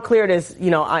 how clear it is,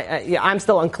 I'm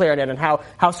still unclear on it and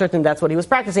how certain that's what he was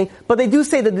practicing. But they do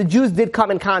say that the Jews did come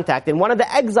in contact in one of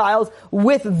the exiles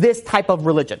with this type of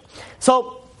religion.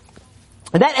 So,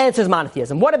 that answers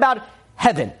monotheism. What about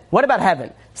Heaven. What about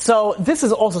heaven? So this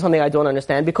is also something I don't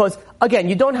understand because, again,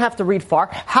 you don't have to read far.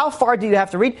 How far do you have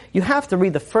to read? You have to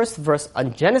read the first verse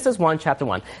on Genesis 1, chapter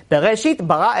 1. Bereshit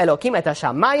bara Elokim et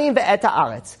hashamayim ve'et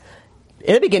haaretz.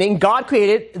 In the beginning, God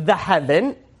created the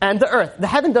heaven and the earth. The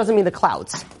heaven doesn't mean the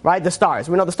clouds, right? The stars.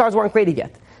 We know the stars weren't created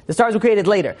yet. The stars were created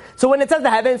later. So when it says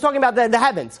the heaven, it's talking about the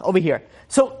heavens over here.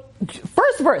 So,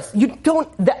 first verse, you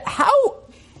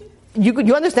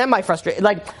understand my frustration?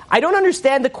 Like, I don't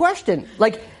understand the question.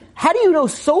 Like, how do you know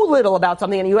so little about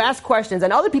something and you ask questions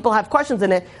and other people have questions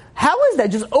in it? How is that?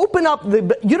 Just open up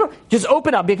just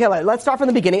open up. Okay, let's start from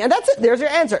the beginning and that's it. There's your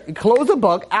answer. You close the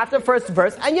book after the first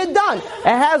verse and you're done. It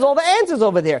has all the answers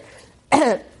over there.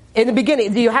 In the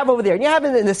beginning, you have over there. And you have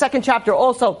in the second chapter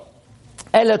also,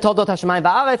 you have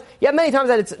many times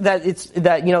that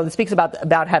it speaks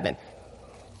about heaven.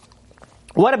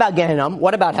 What about Gehenna?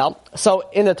 What about hell? So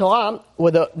in the Torah,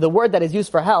 the word that is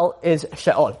used for hell is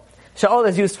Sheol. Sheol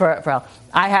is used for hell.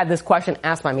 I had this question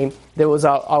asked by me. There was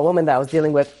a woman that I was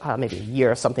dealing with maybe a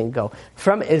year or something ago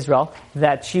from Israel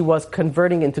that she was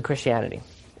converting into Christianity.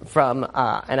 And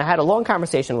I had a long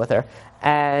conversation with her,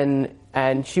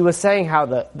 and she was saying how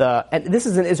and this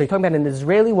is in Israel, talking about an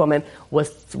Israeli woman was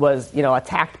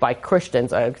attacked by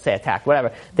Christians, I say attacked,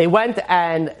 whatever. They went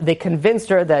and they convinced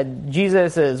her that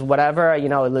Jesus is whatever,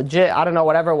 legit, I don't know,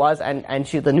 whatever it was, and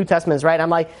the New Testament is right. I'm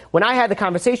like, when I had the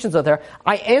conversations with her,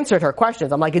 I answered her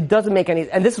questions. I'm like, it doesn't make any,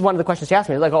 and this is one of the questions she asked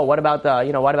me, like, what about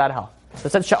hell? So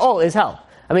it said Sheol is hell.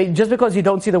 I mean, just because you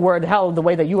don't see the word hell the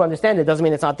way that you understand it doesn't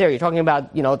mean it's not there. You're talking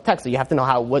about, text, so you have to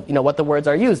know what the words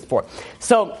are used for.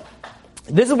 So,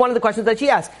 this is one of the questions that she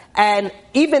asked. And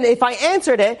even if I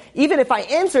answered it,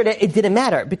 it didn't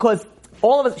matter because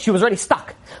all of it, she was already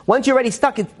stuck. Once you're already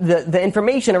stuck, the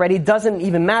information already doesn't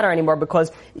even matter anymore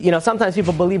because, sometimes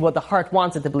people believe what the heart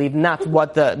wants it to believe, not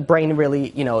what the brain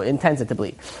really, intends it to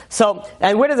believe. So,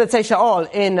 and where does it say Sheol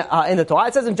in the Torah?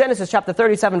 It says in Genesis chapter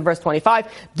 37 verse 25,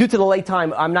 due to the late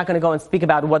time, I'm not going to go and speak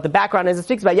about what the background is. It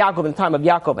speaks about Yaakov in the time of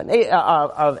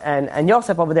Yaakov and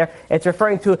Yosef over there. It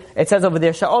says over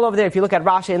there, Sheol over there, if you look at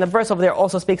Rashi, and the verse over there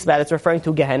also speaks about it, it's referring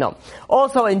to Gehenna.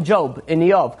 Also in Job, in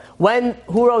Job,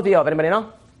 who wrote Job? Anybody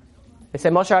know? They say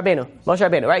Moshe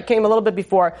Rabbeinu, right? Came a little bit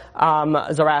before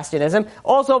Zoroastrianism.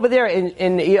 Also over there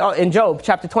in Job,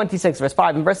 chapter 26, verse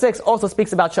 5 and verse 6, also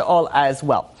speaks about Sheol as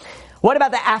well. What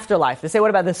about the afterlife? They say, what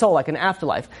about the soul, like an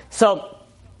afterlife? So,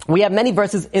 we have many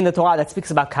verses in the Torah that speaks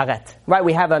about karet, right?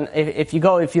 We have if you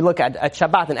look at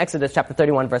Shabbat in Exodus chapter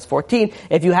 31 verse 14,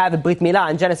 if you have a Brit Milah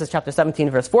in Genesis chapter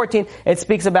 17 verse 14, it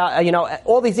speaks about,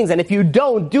 all these things. And if you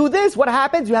don't do this, what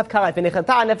happens? You have karet,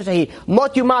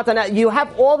 you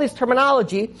have all this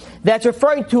terminology that's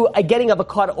referring to a getting of a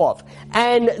cut off.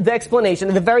 And the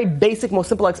explanation, the very basic, most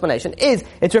simple explanation is,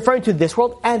 it's referring to this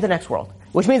world and the next world.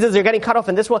 Which means that you're getting cut off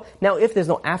in this world. Now, if there's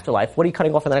no afterlife, what are you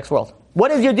cutting off in the next world?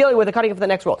 What is you dealing with the cutting off in the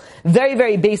next world? Very,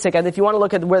 very basic. And if you want to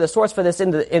look at where the source for this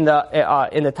in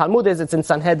the Talmud is, it's in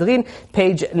Sanhedrin,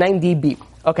 page 90b.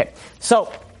 Okay, so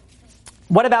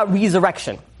what about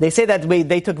resurrection? They say that we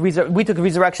took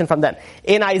resurrection from them.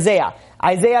 In Isaiah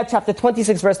chapter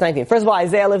 26 verse 19. First of all,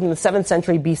 Isaiah lived in the 7th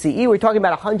century BCE. We're talking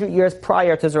about 100 years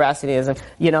prior to Zoroastrianism,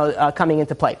 coming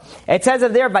into play. It says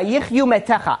there, Vayichyu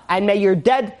metecha, and may your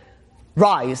dead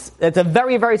rise. It's a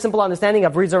very, very simple understanding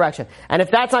of resurrection. And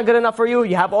if that's not good enough for you,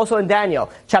 you have also in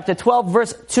Daniel, chapter 12,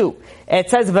 verse 2. It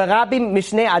says, V'rabim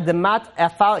mishnei adamat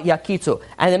afar yakitzu.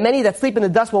 And the many that sleep in the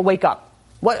dust will wake up.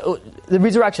 What, the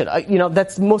resurrection,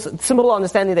 that's the most simple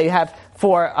understanding that you have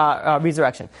for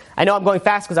resurrection. I know I'm going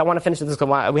fast because I want to finish this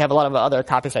because we have a lot of other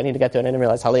topics I need to get to and I didn't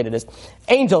realize how late it is.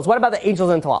 Angels, what about the angels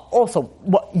in Torah? Also,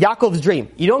 Yaakov's dream.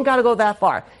 You don't got to go that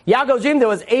far. Yaakov's dream, there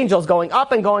was angels going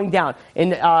up and going down.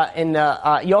 You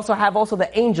also have the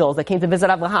angels that came to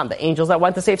visit Abraham, the angels that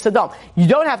went to save Sodom. You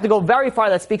don't have to go very far.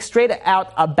 That speaks straight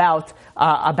out about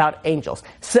angels.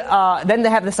 So, then they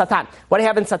have the Satan. What do you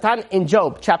have in Satan? In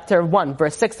Job, chapter 1,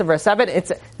 verse 6 to verse 7. It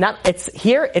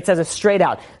says it straight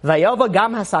out. Vayova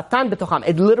gam ha-Satan betocham.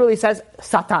 It literally says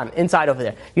Satan inside over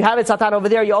there. You have it Satan over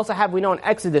there. You also have, we know in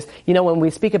Exodus, when we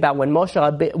speak about when Moshe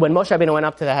Rabbeinu went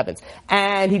up to the heavens.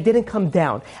 And he didn't come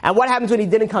down. And what happens when he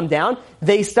didn't come down?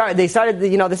 They said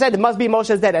it must be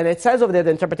Moshe's dead. And it says over there,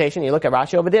 the interpretation, you look at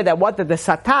Rashi over there, that the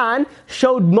Satan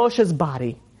showed Moshe's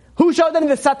body. Who showed them?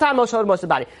 The Satan showed Moshe's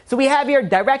body. So we have here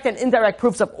direct and indirect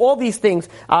proofs of all these things.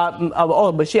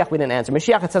 Mashiach we didn't answer.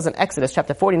 Mashiach, it says in Exodus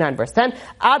chapter 49 verse 10,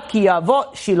 Ad ki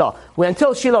yavo Shiloh.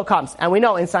 Until Shiloh comes. And we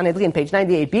know in Sanhedrin, page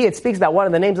 98b, it speaks about one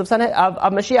of the names of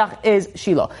Mashiach is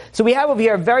Shiloh. So we have over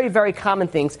here very, very common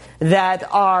things that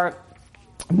are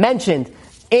mentioned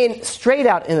straight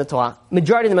out in the Torah.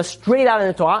 Majority of them are straight out in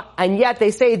the Torah, and yet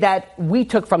they say that we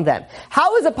took from them.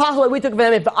 How is it possible that we took from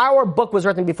them if our book was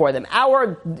written before them?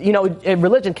 Our,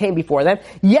 religion came before them,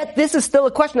 yet this is still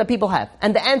a question that people have.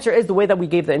 And the answer is the way that we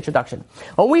gave the introduction.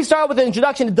 When we start with the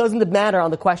introduction, it doesn't matter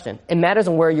on the question. It matters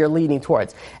on where you're leading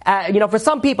towards. For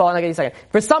some people, and I'll give you a second,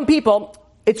 for some people,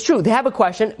 it's true, they have a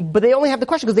question, but they only have the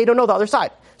question because they don't know the other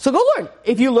side. So go learn.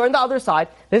 If you learn the other side,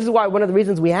 this is why one of the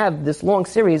reasons we have this long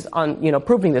series on,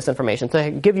 proving this information, to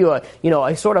give you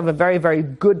a sort of a very, very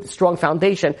good, strong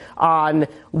foundation on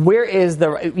where is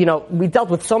we dealt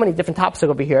with so many different topics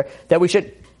over here that we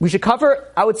should cover,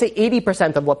 I would say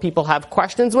 80% of what people have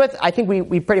questions with. I think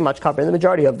we pretty much cover the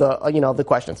majority of the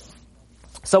questions.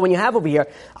 So when you have over here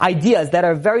ideas that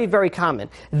are very, very common,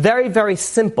 very, very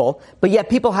simple, but yet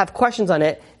people have questions on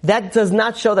it, that does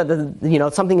not show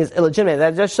that something is illegitimate.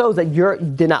 That just shows that you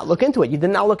did not look into it. You did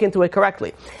not look into it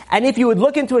correctly. And if you would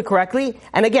look into it correctly,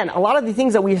 and again, a lot of the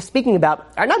things that we are speaking about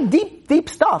are not deep, deep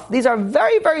stuff. These are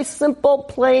very, very simple,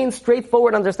 plain,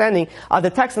 straightforward understanding of the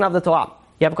text and of the Torah.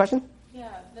 You have a question? Yeah,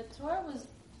 the Torah was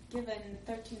given in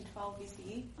 1312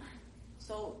 BCE.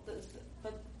 So,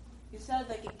 but you said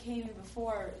it came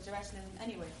before Zoroastrianism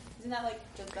anyway. Isn't that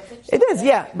the pitch? It is,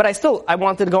 yeah. But I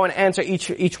wanted to go and answer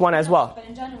each one as well. But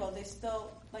in general, they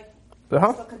still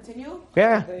uh-huh. still continue.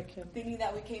 Yeah. Thinking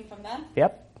that we came from them.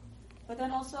 Yep. But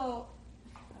then also,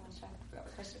 I forgot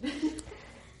the question.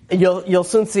 You'll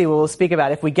soon see. We'll speak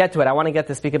about it. If we get to it. I want to get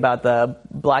to speak about the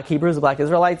Black Hebrews, the Black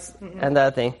Israelites, and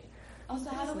the thing. Also,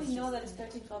 how do we know that it's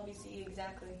 1312 BCE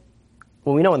exactly?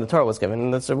 Well, we know when the Torah was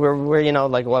given.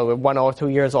 We're 1 or 2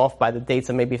 years off by the dates,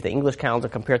 and maybe if the English calendar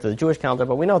compared to the Jewish calendar,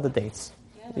 but we know the dates.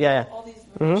 Yeah. All these.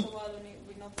 We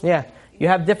know. Yeah. You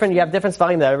have different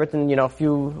Sfarim that are written,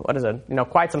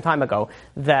 quite some time ago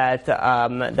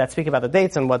that speak about the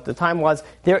dates and what the time was.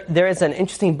 There is an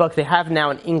interesting book they have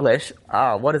now in English.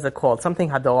 What is it called? Something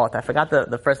Hadorot. I forgot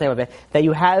the first name of it. That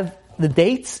you have the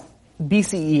dates,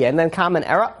 BCE, and then Common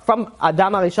Era. From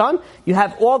Adam HaRishon, you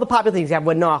have all the popular things. You have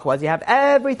when Noach was. You have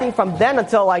everything from then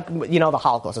until the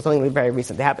Holocaust or something very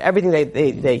recent. They have everything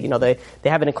they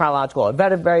have it in chronological order.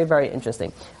 Very, very, very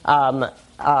interesting.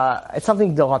 It's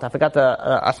something Dorot. I forgot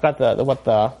I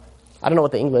don't know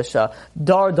what the English,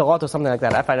 Dorot or something like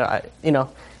that.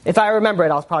 If I remember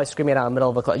it, I'll probably scream it out in the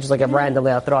middle of a class, just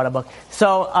randomly I'll throw out a book.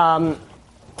 So,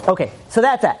 okay. So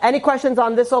that's it. Any questions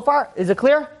on this so far? Is it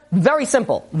clear? Very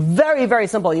simple. Very, very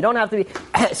simple. You don't have to be...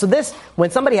 So when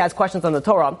somebody has questions on the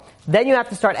Torah, then you have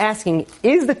to start asking,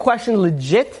 is the question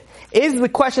legit? Is the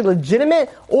question legitimate?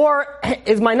 Or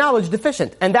is my knowledge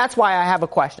deficient? And that's why I have a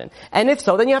question. And if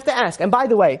so, then you have to ask. And by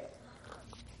the way,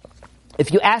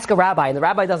 if you ask a rabbi and the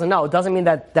rabbi doesn't know, it doesn't mean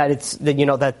that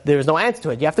there's no answer to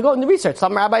it. You have to go into research.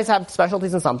 Some rabbis have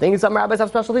specialties in some things, some rabbis have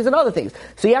specialties in other things.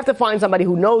 So you have to find somebody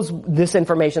who knows this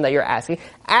information that you're asking.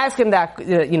 Ask him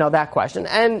that question,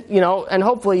 and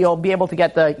hopefully you'll be able to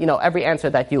get every answer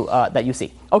that you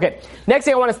see. Okay. Next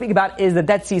thing I want to speak about is the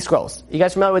Dead Sea Scrolls. You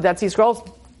guys familiar with Dead Sea Scrolls?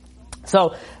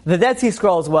 So the Dead Sea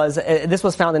Scrolls this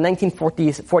was found in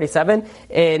 1947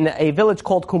 in a village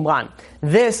called Qumran.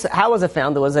 How was it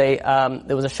found? There was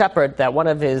a shepherd that one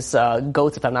of his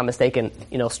goats, if I'm not mistaken,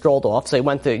 strolled off. So he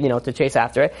went to chase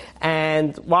after it.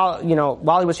 And while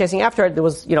he was chasing after it, there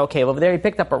was a cave over there. He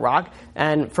picked up a rock,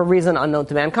 and for a reason unknown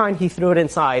to mankind, he threw it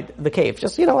inside the cave.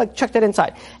 Just chucked it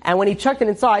inside. And when he chucked it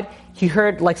inside, he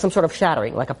heard some sort of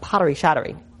shattering, like a pottery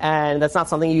shattering. And that's not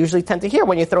something you usually tend to hear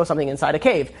when you throw something inside a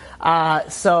cave.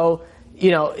 So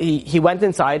he went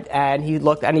inside and he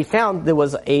looked and he found there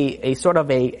was a sort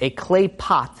of a clay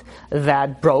pot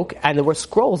that broke, and there were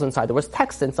scrolls inside. There was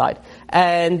text inside.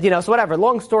 And, so whatever.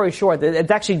 Long story short, it's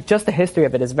actually just the history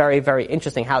of it is very, very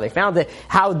interesting. How they found it,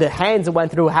 how the hands it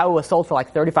went through, how it was sold for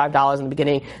 $35 in the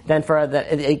beginning. Then by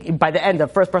the end, the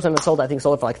first person that sold it, I think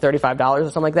sold it for $35 or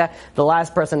something like that. The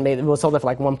last person was sold it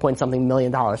for $1 point something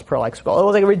million per scroll. It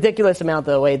was a ridiculous amount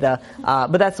the way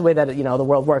but that's the way that, the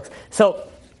world works. So,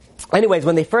 anyways,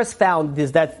 when they first found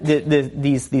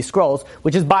these scrolls,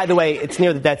 which is, by the way, it's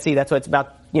near the Dead Sea. That's why it's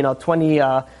about 20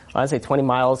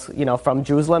 miles, from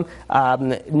Jerusalem,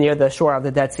 near the shore of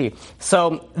the Dead Sea.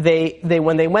 So they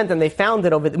when they went and they found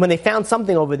it when they found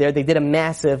something over there, they did a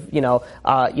massive,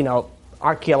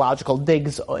 archaeological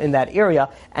digs in that area,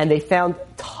 and they found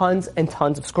tons and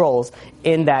tons of scrolls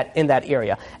in that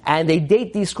area. And they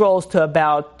date these scrolls to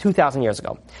about 2,000 years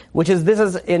ago, this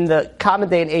is in the common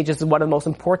day and age, is one of the most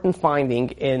important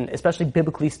finding in, especially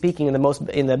biblically speaking, in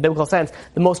the biblical sense,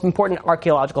 the most important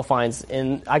archaeological finds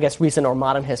in, I guess, recent or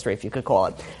modern history, if you could call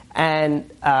it. And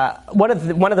one of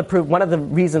the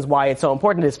reasons why it's so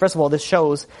important is, first of all, this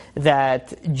shows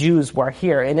that Jews were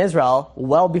here in Israel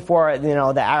well before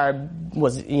the Arab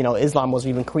was Islam was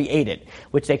even created,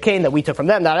 which they claim that we took from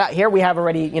them. Now here we have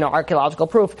already archaeological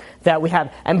proof that we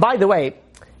have. And by the way,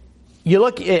 you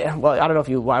look. Well, I don't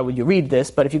know why would you read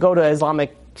this, but if you go to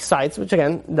Islamic sites, which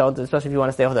again, especially if you want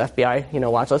to stay with the FBI,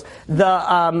 watch list,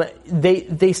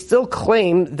 they still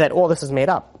claim that all this is made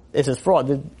up. This is fraud.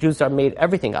 The Jews made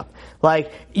everything up.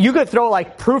 Like, you could throw,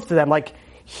 proof to them. Like,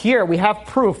 here, we have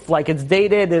proof. Like, it's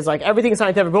dated. There's, everything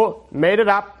scientific. Oh, made it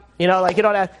up. You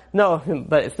don't have, no,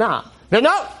 but it's not.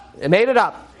 No, it made it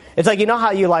up. It's like,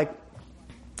 how you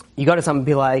go to someone and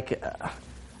be like,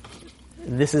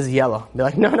 this is yellow. Be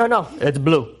like, no, it's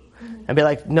blue. And be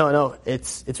like, no,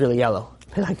 it's really yellow.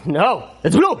 Be like, no,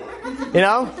 it's blue.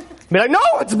 Be like, no,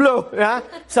 it's blue. Yeah?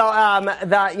 So,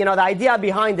 the idea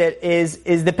behind it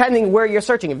is depending where you're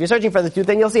searching. If you're searching for the truth,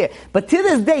 then you'll see it. But to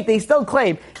this date, they still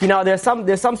claim, there's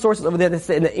some sources over there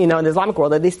in the Islamic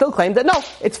world that they still claim that no,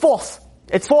 it's false.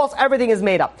 It's false. Everything is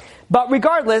made up. But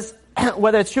regardless,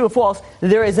 whether it's true or false,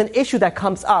 there is an issue that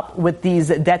comes up with these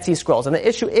Dead Sea Scrolls. And the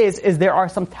issue is there are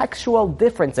some textual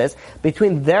differences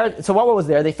between so what was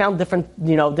there? They found different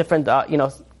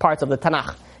parts of the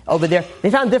Tanakh. Over there,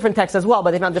 they found different texts as well,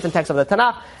 but they found different texts of the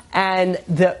Tanakh, and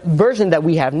the version that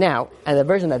we have now and the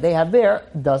version that they have there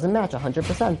doesn't match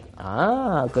 100%.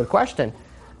 Ah, good question.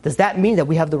 Does that mean that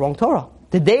we have the wrong Torah?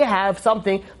 Did they have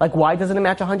something, why doesn't it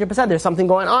match 100%? There's something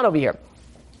going on over here.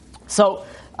 So,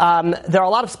 there are a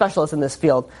lot of specialists in this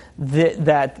field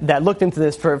that looked into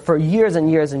this for years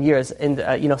and years and years in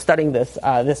studying this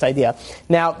idea.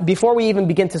 Now, before we even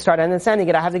begin to start understanding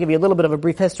it, I have to give you a little bit of a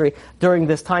brief history during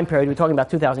this time period. We're talking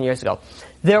about 2,000 years ago.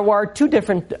 There were two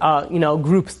different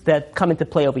groups that come into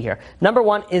play over here. Number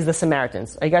one is the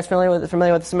Samaritans. Are you guys familiar with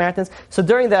the Samaritans? So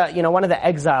during the one of the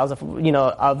exiles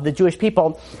of the Jewish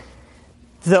people,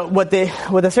 what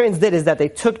the Syrians did is that they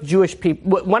took Jewish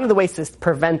people. One of the ways to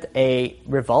prevent a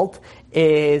revolt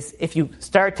is if you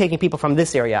start taking people from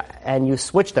this area and you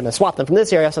switch them and swap them from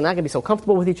this area, so they're not going to be so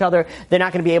comfortable with each other. They're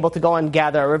not going to be able to go and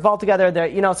gather a revolt together.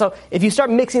 So if you start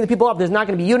mixing the people up, there's not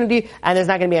going to be unity and there's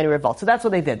not going to be any revolt. So that's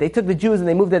what they did. They took the Jews and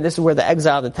they moved in. This is where the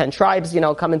exile, the 10 tribes,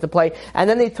 come into play. And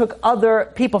then they took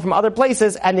other people from other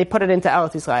places and they put it into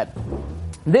Eretz Yisrael.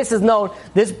 This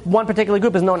one particular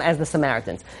group is known as the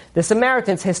Samaritans. The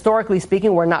Samaritans, historically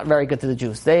speaking, were not very good to the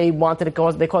Jews. They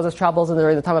caused us troubles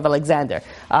during the time of Alexander,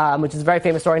 which is a very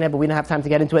famous story, but we don't have time to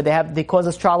get into it. They caused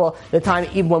us trouble the time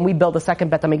even when we built the second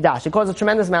Bet HaMikdash. It caused a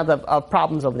tremendous amount of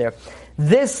problems over there.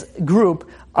 This group,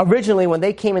 originally, when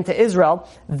they came into Israel,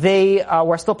 they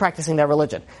were still practicing their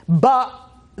religion. But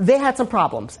they had some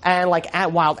problems, and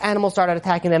wild animals started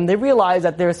attacking them. They realized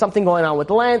that there was something going on with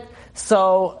the land,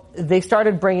 so they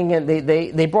started bringing in,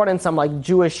 they brought in some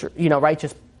Jewish,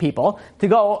 righteous people to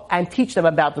go and teach them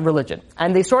about the religion.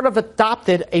 And they sort of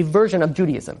adopted a version of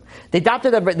Judaism.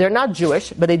 They're not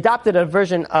Jewish, but they adopted a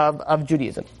version of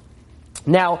Judaism.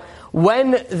 Now,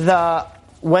 when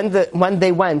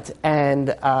they went and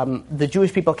the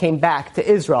Jewish people came back to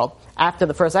Israel after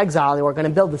the first exile, they were going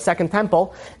to build the second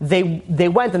temple. They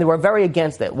went and they were very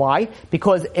against it. Why?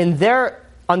 Because in their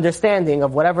understanding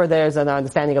of whatever there's an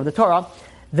understanding of the Torah,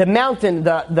 the mountain,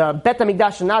 the Bet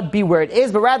HaMikdash should not be where it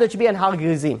is, but rather it should be in Har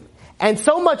Gerizim. And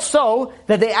so much so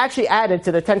that they actually added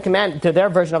to to their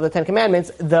version of the Ten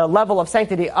Commandments, the level of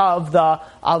sanctity of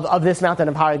this mountain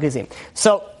of Har Gerizim.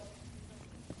 So,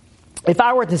 if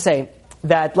I were to say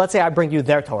that, let's say I bring you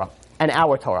their Torah and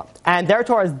our Torah, and their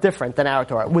Torah is different than our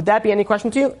Torah, would that be any question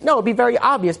to you? No, it would be very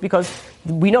obvious because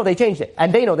we know they changed it,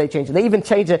 and they know they changed it. They even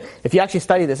changed it. If you actually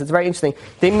study this, it's very interesting.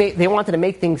 They wanted to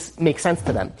make things make sense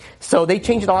to them, so they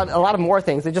changed a lot of more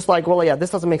things. They're just this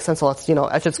doesn't make sense. So let's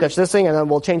etch and sketch this thing, and then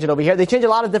we'll change it over here. They changed a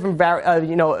lot of different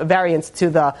variants to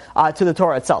the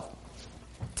Torah itself.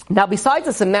 Now, besides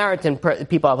the Samaritan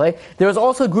people, there was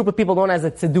also a group of people known as the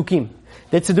Tzedukim.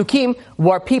 The Tzedukim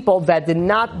were people that did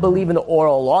not believe in the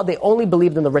oral law, they only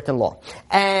believed in the written law.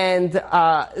 And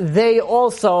they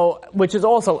also, which is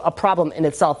also a problem in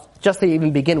itself, just to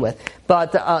even begin with.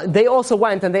 But they also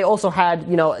went and they also had,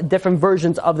 different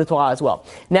versions of the Torah as well.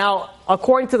 Now,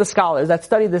 according to the scholars that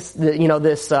study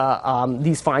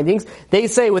these findings, they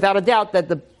say without a doubt that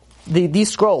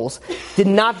these scrolls did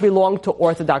not belong to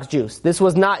Orthodox Jews. This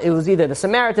was not, it was either the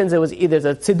Samaritans, it was either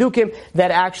the Tzedukkim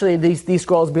that actually these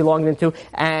scrolls belonged into,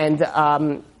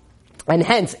 and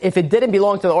hence, if it didn't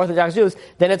belong to the Orthodox Jews,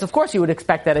 then it's of course you would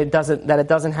expect that it doesn't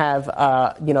have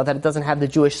that it doesn't have the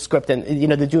Jewish script and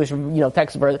the Jewish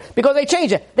text version, because they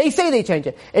change it. They say they change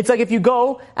it. It's like if you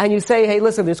go and you say, hey,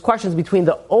 listen, there's questions between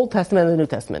the Old Testament and the New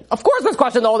Testament. Of course there's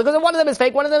questions in the Old, because one of them is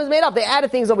fake, one of them is made up. They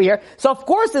added things over here, so of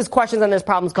course there's questions and there's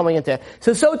problems coming into it.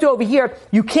 So too over here,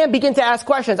 you can't begin to ask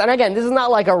questions. And again, this is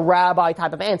not like a rabbi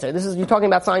type of answer. This is, you're talking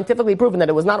about scientifically proven that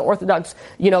it was not Orthodox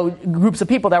groups of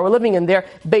people that were living in there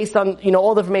based on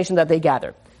all the information that they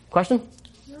gathered. Question?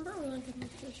 Remember we went to the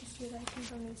Jewish history that came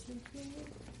from the same community?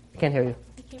 I can't hear you.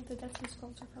 It came to Dead Sea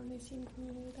Scrolls are from the same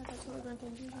community. That's what we're going to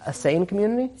do. A same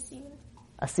community? Scene.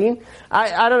 A scene?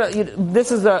 I don't know.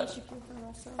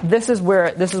 This is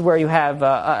where you have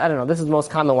I don't know. This is the most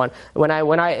common one. When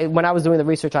I was doing the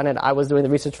research on it, I was doing the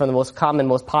research from the most common,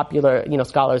 most popular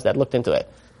scholars that looked into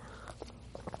it.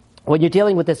 When you're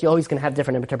dealing with this, you're always going to have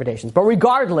different interpretations. But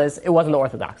regardless, it wasn't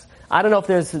Orthodox. I don't know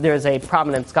if there's a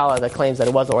prominent scholar that claims that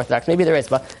it was Orthodox. Maybe there is,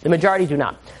 but the majority do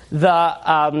not.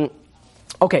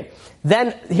 Okay.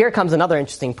 Then here comes another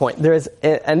interesting point.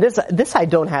 And this I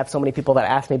don't have so many people that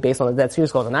ask me based on the Dead Sea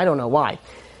Scrolls, and I don't know why.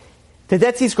 The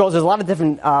Dead Sea Scrolls, there's a lot of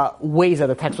different ways that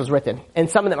the text was written. And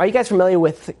some of them, are you guys familiar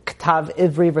with Ktav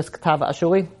Ivri versus Ktav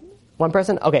Ashuri? One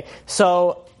person? Okay.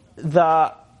 So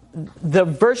the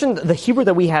version, the Hebrew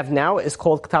that we have now is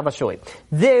called Ktav Ashuri.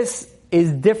 This is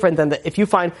different than if you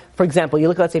find, for example, you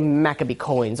look at, let's say, Maccabee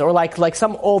coins, or like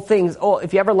some old things,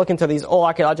 if you ever look into these old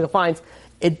archaeological finds,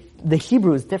 the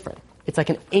Hebrew is different. It's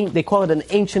like they call it an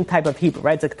ancient type of Hebrew,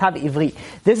 right? It's a Ktav Ivri.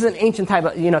 This is an ancient type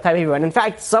of Hebrew. And in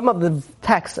fact, some of the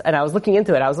texts, and I was looking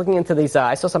into these,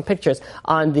 I saw some pictures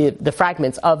on the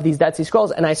fragments of these Dead Sea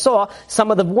Scrolls, and I saw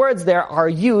some of the words there are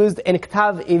used in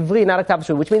Ktav Ivri, not a Ktav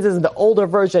Ashuri, which means this is the older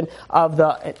version of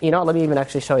the, let me even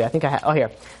actually show you. I think here.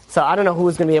 So I don't know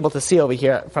who's going to be able to see over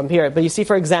here, from here, but you see,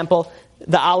 for example,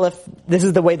 the Aleph, this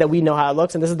is the way that we know how it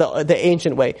looks, and this is the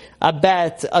ancient way. A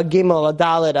Bet, a Gimel, a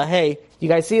Dalet, a Hey. You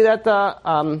guys see that?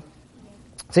 So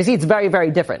you see, it's very,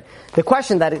 very different. The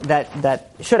question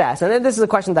that should ask, and then this is a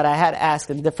question that I had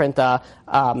asked in different,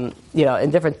 in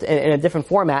a different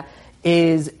format,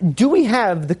 is, do we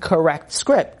have the correct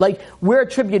script? Like, we're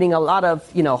attributing a lot of,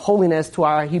 holiness to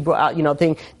our Hebrew,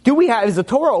 thing. Is the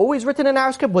Torah always written in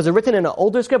our script? Was it written in an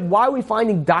older script? Why are we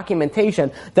finding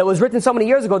documentation that was written so many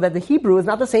years ago that the Hebrew is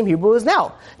not the same Hebrew as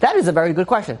now? That is a very good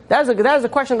question. That is a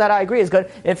question that I agree is good.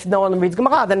 If no one reads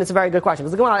Gemara, then it's a very good question,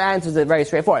 because the Gemara answers it very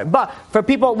straightforward. But for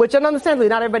people, which understandably,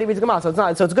 not everybody reads Gemara, so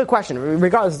it's a good question.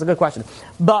 Regardless, it's a good question.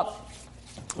 But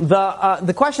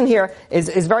the question here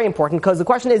is very important, because the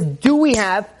question is, do we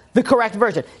have the correct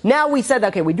version? Now we said,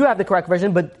 okay, we do have the correct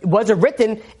version, but was it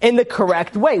written in the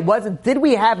correct way? Did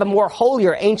we have a more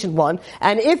holier ancient one?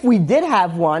 And if we did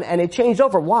have one and it changed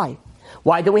over, why?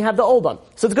 Why don't we have the old one?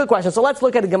 So it's a good question. So let's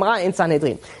look at the Gemara in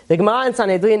Sanhedrin. The Gemara in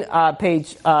Sanhedrin,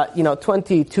 page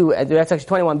 22, that's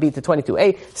actually 21b to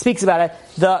 22a, speaks about it.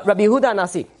 The Rabbi Yehuda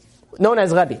Nasi, known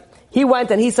as Rabbi, he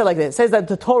went and he said like this. It says that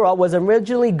the Torah was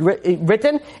originally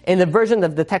written in the version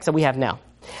of the text that we have now.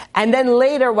 And then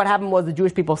later what happened was the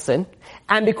Jewish people sinned.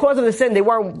 And because of the sin,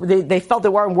 they felt they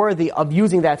weren't worthy of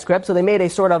using that script, so they made a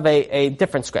sort of a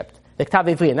different script. The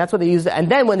Ktav Ivri, and that's what they used. And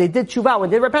then when they did tshuva, when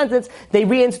they did repentance, they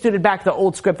reinstituted back the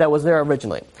old script that was there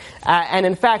originally. And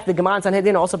in fact, the Gemara in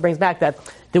Sanhedrin also brings back that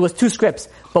there was two scripts,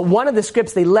 but one of the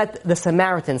scripts they let the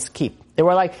Samaritans keep. They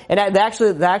were like, and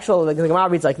the Gemara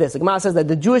reads like this. The Gemara says that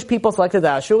the Jewish people selected the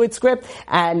Ashurit script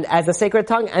and as the sacred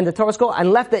tongue and the Torah scroll,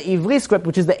 and left the Ivri script,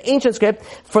 which is the ancient script,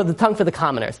 for the tongue for the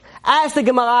commoners. Ask the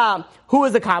Gemara, who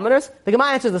is the commoners? The Gemara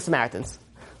answers the Samaritans.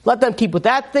 Let them keep with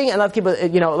that thing, and let's keep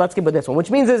with this one.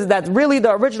 Which means is that really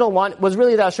the original one was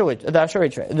really the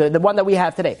Ashurit, the one that we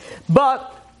have today.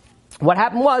 But what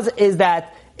happened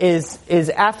is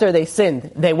after they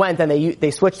sinned, they went and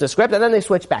they switched the script, and then they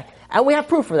switched back. And we have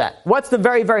proof for that. What's the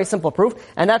very, very simple proof?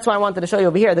 And that's why I wanted to show you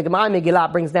over here. The Gemara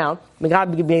Megillah brings down,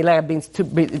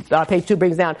 page 2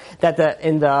 brings down that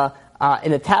in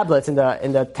the tablets, in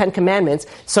the Ten Commandments,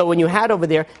 so when you had over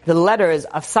there, the letters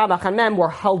of Samach and Mem were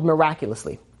held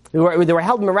miraculously. They were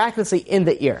held miraculously in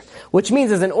the ear. Which means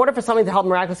is in order for something to held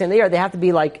miraculously in the ear, they have to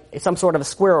be like some sort of a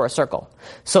square or a circle.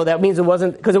 So that means it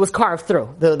wasn't, because it was carved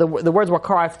through. The words were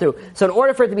carved through. So in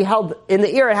order for it to be held in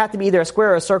the ear, it had to be either a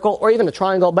square or a circle, or even a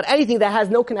triangle, but anything that has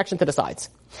no connection to the sides.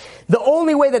 The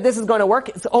only way that this is going to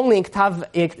work is only in Ktav,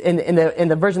 in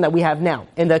the version that we have now.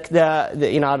 In it's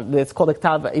called the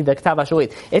Ktav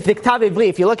Ashurit. If the Ktav Ivri,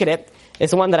 if you look at it, It's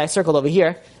the one that I circled over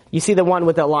here. You see the one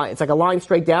with the line. It's like a line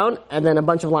straight down, and then a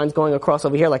bunch of lines going across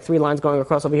over here, like 3 lines going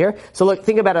across over here. So look,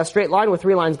 think about a straight line with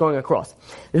 3 lines going across.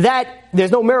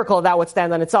 There's no miracle that would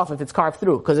stand on itself if it's carved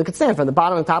through, because it could stand from the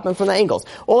bottom and top and from the angles.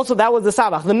 Also, that was the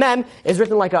sabach. The mem is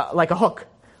written like a hook.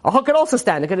 A hook could also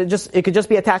stand. It could just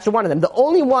be attached to one of them. The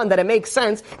only one that it makes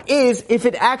sense is if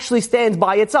it actually stands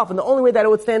by itself. And the only way that it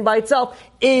would stand by itself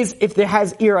is if it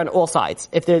has ear on all sides.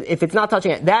 If it's not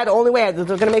touching it. That only way it's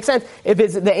going to make sense if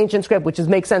it's the ancient script, which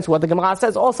makes sense. What the Gemara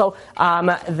says also,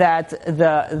 that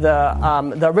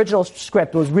the original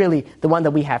script was really the one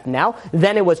that we have now.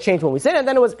 Then it was changed when we said it, and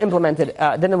then it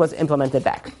was implemented,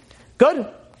 back. Good?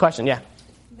 Question, yeah.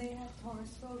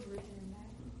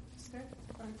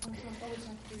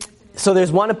 So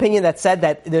there's one opinion of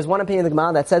the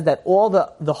Gemara that says that all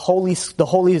the holy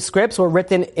scripts were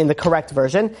written in the correct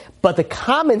version, but the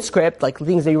common script, like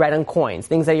things that you write on coins,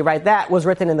 things that you write, that was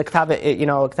written in the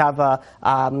Ktav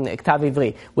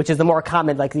Ivri, which is the more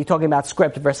common, like you're talking about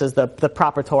script versus the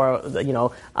proper Torah,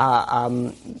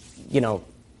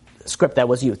 script that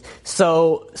was used.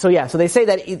 So they say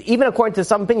that even according to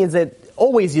some opinions that they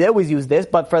always use this,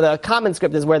 but for the common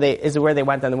script is where they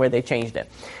went and where they changed it.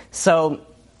 So.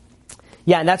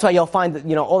 Yeah, and that's why you'll find that,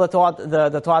 all the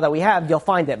Torah that we have, you'll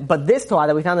find it. But this Torah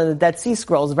that we found in the Dead Sea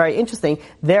Scrolls is very interesting.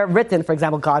 They're written, for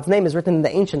example, God's name is written in the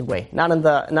ancient way, not in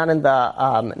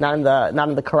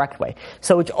the correct way.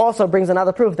 So which also brings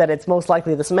another proof that it's most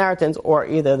likely the Samaritans or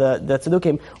either the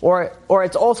Tzedukim, or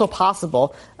it's also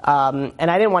possible, and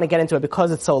I didn't want to get into it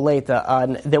because it's so late,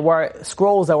 there were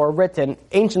scrolls that were written,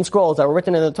 ancient scrolls that were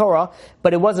written in the Torah,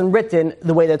 but it wasn't written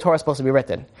the way the Torah is supposed to be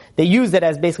written. They used it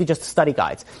as basically just study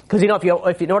guides. Because if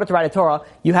in order to write a Torah,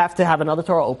 you have to have another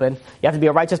Torah open. You have to be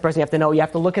a righteous person. You have to know. You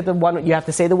have to look at the one. You have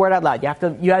to say the word out loud. You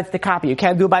have to copy. You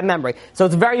can't do it by memory. So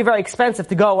it's very, very expensive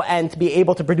to go and to be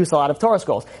able to produce a lot of Torah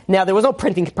scrolls. Now there was no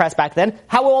printing press back then.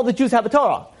 How will all the Jews have a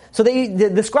Torah? So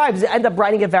the scribes end up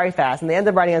writing it very fast, and they end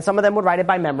up writing it, and some of them would write it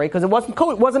by memory, because it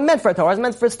wasn't meant for a Torah, it was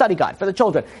meant for a study guide, for the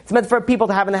children. It's meant for people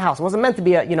to have in the house. It wasn't meant to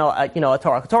be a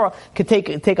Torah. A Torah could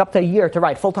take up to a year to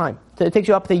write, full time. It takes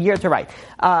you up to a year to write.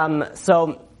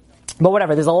 But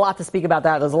whatever, there's a lot to speak about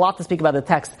that. There's a lot to speak about the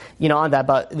text, on that,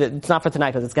 but it's not for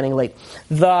tonight because it's getting late.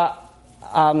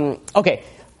 Okay.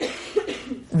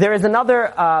 There is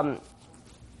another,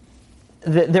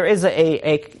 there is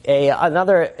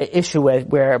another issue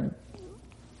where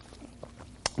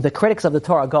the critics of the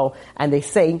Torah go and they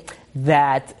say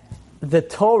that the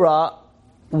Torah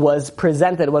was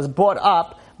brought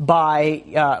up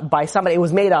by somebody. It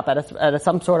was made up at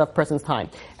some sort of person's time.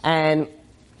 And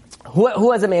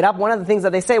who has it made up? One of the things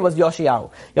that they say was Yoshiyahu.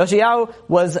 Yoshiyahu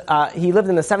was, he lived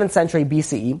in the 7th century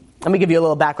BCE. Let me give you a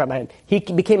little background behind him. He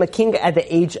became a king at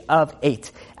the age of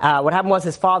 8. What happened was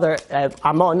his father,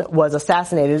 Amon, was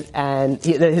assassinated, and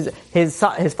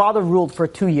his father ruled for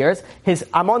 2 years.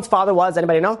 Amon's father was,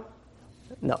 anybody know?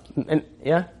 No.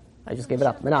 Yeah? I just gave it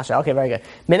up. Menashe. Okay, very good.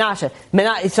 Menashe.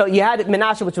 So you had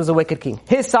Menashe, which was a wicked king.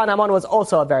 His son Amon was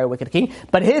also a very wicked king.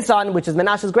 But his son, which is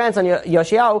Menashe's grandson,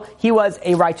 Yoshiyahu, he was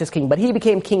a righteous king. But he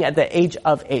became king at the age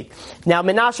of 8. Now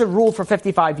Menashe ruled for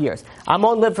 55 years.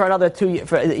 Amon lived for another 2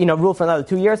 years, ruled for another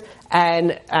 2 years.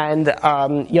 And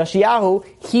Yoshiyahu,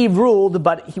 he ruled,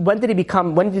 but when did he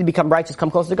become righteous, come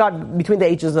close to God? Between the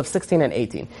ages of 16 and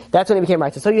 18. That's when he became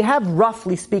righteous. So you have,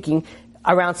 roughly speaking,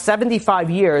 around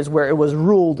 75 years where it was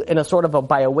ruled in a sort of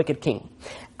by a wicked king.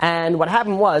 And what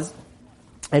happened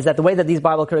is that the way that these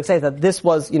Bible critics say is that this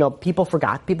was, people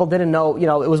forgot. People didn't know,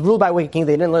 it was ruled by a wicked king.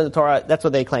 They didn't learn the Torah. That's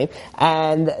what they claim.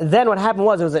 And then what happened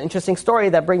was, it was an interesting story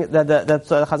that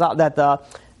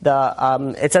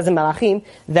it says in Malachim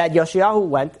that Yoshiyahu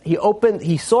went,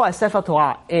 he saw a Sefer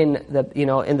Torah in the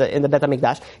Bet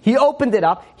HaMikdash. He opened it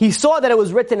up. He saw that it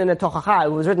was written in a tochacha. It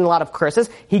was written a lot of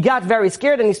curses. He got very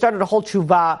scared and he started a whole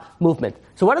tshuva movement.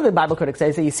 So what do the Bible critics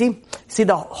say? They say, you see,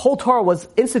 the whole Torah was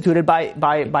instituted by him,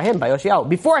 by Yoshiyahu.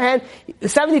 Beforehand,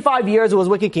 75 years it was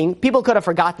wicked king. People could have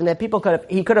forgotten it.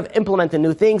 He could have implemented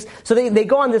new things. So they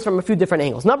go on this from a few different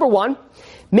angles. Number one,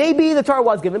 maybe the Torah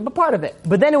was given, but part of it.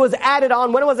 But then it was added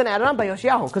on. When it wasn't added on? By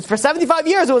Yoshiyahu. Because for 75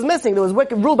 years it was missing. It was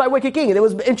ruled by wicked king. And it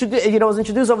was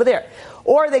introduced over there.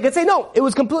 Or they could say, no, it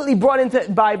was completely brought into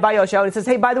by Yoshiyahu. And it says,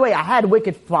 hey, by the way, I had a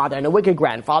wicked father and a wicked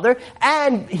grandfather.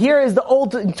 And here is the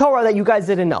old Torah that you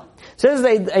guys didn't know. So this is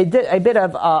a bit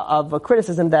of a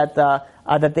criticism that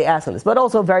they ask on this. But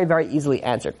also very, very easily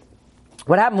answered.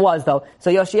 what happened was, though,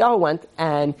 so Yoshiyahu went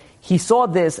and he saw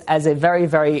this as a very,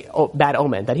 very bad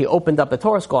omen, that he opened up the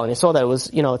Torah scroll and he saw that it was,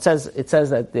 it says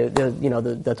that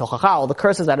the Tochacha, all the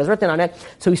curses that is written on it.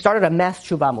 So he started a mass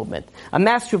tshuva movement,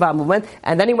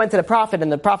 and then he went to the prophet,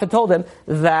 and the prophet told him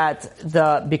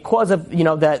that because of,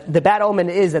 the bad omen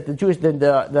is that the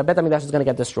Beit HaMikdash is going to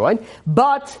get destroyed,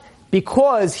 but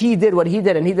because he did what he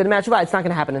did and he did a mass tshuva, it's not going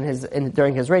to happen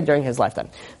during his reign, during his lifetime.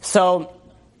 So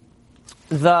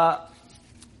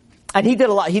and he did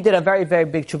a lot. He did a very, very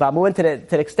big tshuva movement to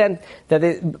the extent that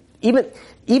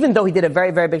even though he did a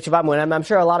very, very big tshuva movement, I'm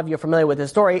sure a lot of you are familiar with his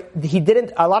story.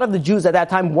 A lot of the Jews at that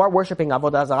time were worshiping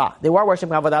Avodah Zarah. They were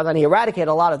worshiping Avodah Zarah, and he eradicated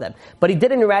a lot of them. But he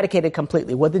didn't eradicate it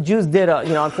completely. What the Jews did,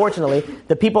 unfortunately,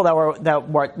 the people that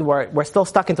were still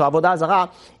stuck into Avodah Zarah,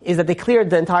 is that they cleared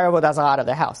the entire Avodah Zarah out of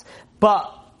their house.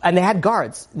 And they had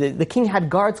guards. The king had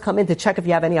guards come in to check if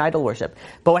you have any idol worship.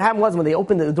 But what happened was, when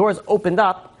the doors opened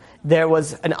up, there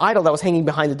was an idol that was hanging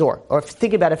behind the door. Or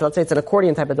think about it, if let's say it's an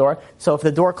accordion type of door, so if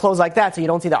the door closed like that, so you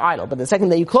don't see the idol. But the second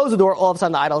that you close the door, all of a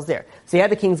sudden the idol's there. So you had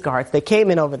the king's guards, they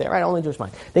came in over there, right? Only Jewish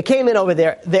mind. They came in over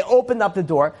there, they opened up the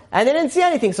door, and they didn't see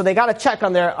anything, so they got to check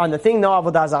on the thing, no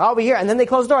Avodah Zarah over here, and then they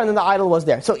closed the door, and then the idol was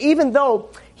there. So even though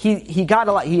he got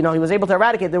a lot, he was able to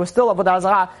eradicate, there was still Avodah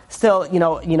Zarah still,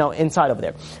 inside over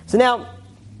there. So now,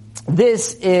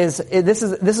 this is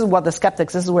what the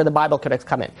skeptics, this is where the Bible critics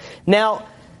come in. Now,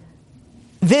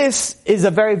 this is a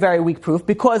very, very weak proof,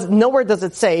 because nowhere does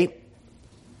it say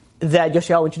that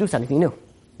Yoshiyahu introduced anything new.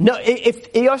 No,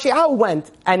 if Yoshiyahu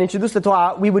went and introduced the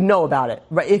Torah, we would know about it,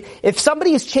 right? If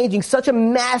somebody is changing such a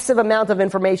massive amount of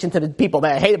information to the people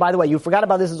that, hey, by the way, you forgot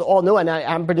about this, is all new, and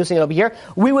I'm producing it over here,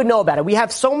 we would know about it. We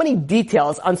have so many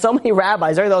details on so many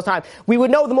rabbis during those times. We would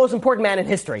know the most important man in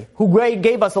history who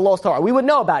gave us the lost Torah. We would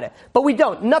know about it, but we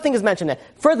don't. Nothing is mentioned there.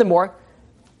 Furthermore,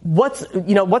 what's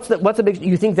the big,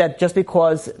 you think that just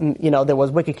because, there was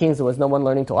wicked kings, there was no one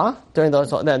learning Torah during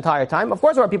the entire time? Of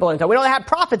course there were people learning Torah. We don't have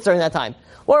prophets during that time.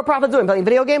 What were prophets doing? Playing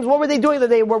video games? What were they doing that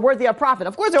they were worthy of prophet?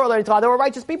 Of course they were learning Torah. There were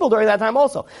righteous people during that time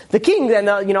also. The king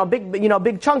and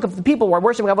big chunk of the people were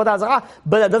worshiping Avodah Zarah,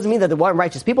 but that doesn't mean that there weren't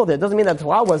righteous people there. It doesn't mean that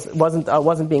Torah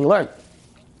wasn't being learned.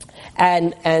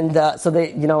 So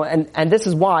they, and this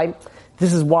is why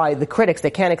the critics,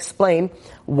 they can't explain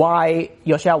why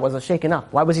Yoshiyahu was shaken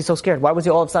up. Why was he so scared? Why was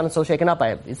he all of a sudden so shaken up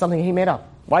by it? It's something he made up.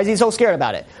 Why is he so scared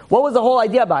about it? What was the whole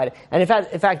idea behind it? And in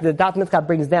fact, the Daf Mitzvah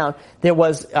brings down, there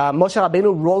was, Moshe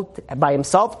Rabbeinu wrote by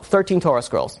himself 13 Torah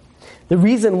scrolls. The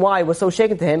reason why it was so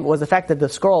shaken to him was the fact that the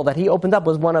scroll that he opened up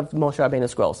was one of Moshe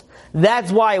Rabbeinu's scrolls.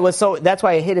 That's why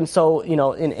it hit him so,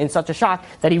 in such a shock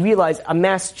that he realized a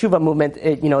mass tshuva movement,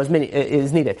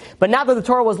 is needed. But not that the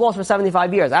Torah was lost for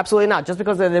 75 years. Absolutely not. Just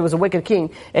because there was a wicked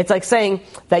king, it's like saying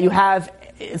that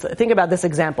think about this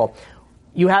example.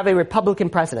 You have a Republican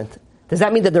president. Does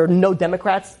that mean that there are no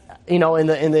Democrats? No,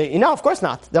 of course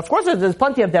not. Of course there's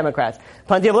plenty of Democrats,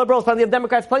 plenty of liberals, plenty of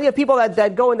Democrats, plenty of people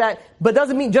that go in that, but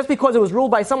doesn't mean, just because it was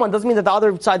ruled by someone, doesn't mean that the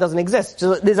other side doesn't exist.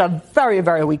 So there's a very,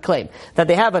 very weak claim that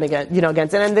they have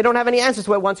against it, and they don't have any answers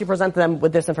to it once you present them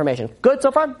with this information. Good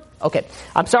so far? Okay.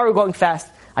 I'm sorry we're going fast.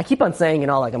 I keep on saying,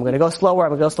 I'm going to go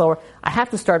slower, I have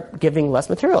to start giving less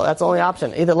material. That's the only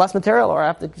option. Either less material or I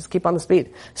have to just keep on the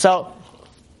speed. So,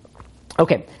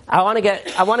 okay, I want to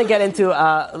get into.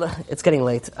 It's getting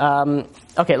late.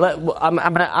 Okay, I'm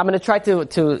gonna try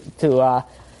to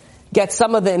get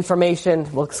some of the information.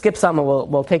 We'll skip some and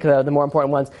we'll take the more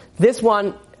important ones. This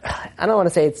one, I don't want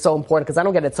to say it's so important because I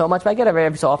don't get it so much, but I get it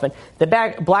every so often. The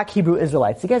Black Hebrew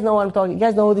Israelites. You guys know what I'm talking? You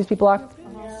guys know who these people are?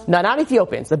 No, not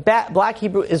Ethiopians. The Black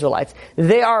Hebrew Israelites.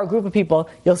 They are a group of people.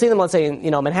 You'll see them, let's say, in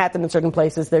Manhattan in certain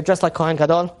places. They're dressed like Kohen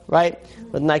Gadol, right?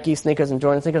 With Nike sneakers and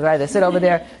Jordan sneakers, right? They sit over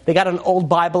there. They got an old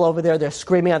Bible over there. They're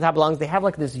screaming on top of lungs. They have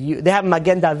they have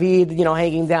Magen David,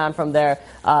 hanging down from their,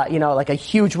 like a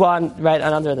huge one, right,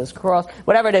 and under this cross.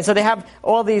 Whatever it is. So they have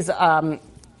all these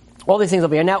things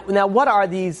over here. Now, what are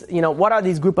these? What are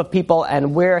these group of people,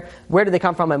 and where do they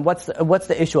come from, and what's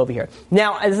the issue over here?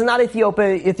 Now, this is not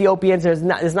Ethiopians. This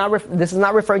is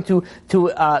not referring to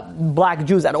black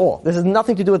Jews at all. This has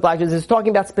nothing to do with black Jews. This is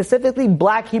talking about specifically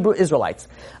Black Hebrew Israelites.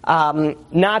 So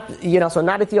not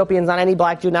Ethiopians, not any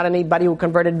black Jew, not anybody who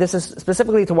converted. This is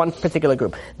specifically to one particular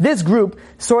group. This group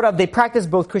they practice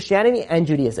both Christianity and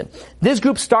Judaism. This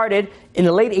group started in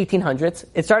the late 1800s.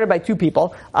 It started by two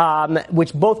people,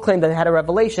 which both claimed that they had a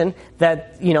revelation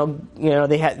that,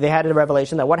 they had a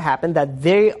revelation that what happened, that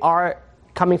they are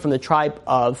coming from the tribe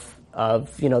from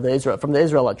the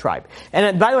Israelite tribe.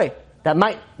 And by the way, That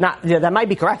might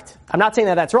be correct. I'm not saying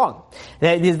that that's wrong.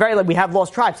 We have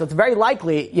lost tribes, so it's very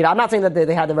likely, I'm not saying that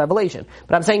they had the revelation,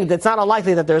 but I'm saying that it's not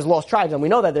unlikely that there's lost tribes, and we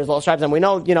know that there's lost tribes, and we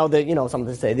know,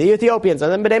 some say the Ethiopians,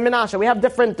 and then Bnei Menashe, we have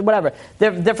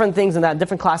different things in that,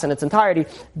 different class in its entirety,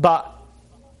 but...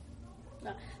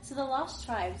 So the lost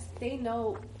tribes, they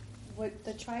know what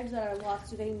the tribes that are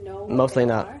lost, do they know what Mostly they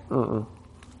not. are?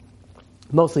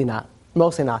 Mostly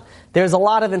not. There's a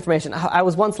lot of information. I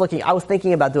was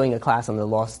thinking about doing a class on the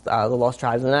lost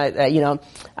tribes, and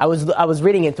I was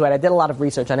reading into it. I did a lot of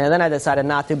research on it, and then I decided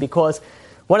not to, because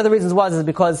one of the reasons is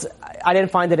because I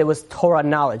didn't find that it was Torah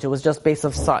knowledge. It was just based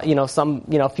on some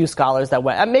few scholars that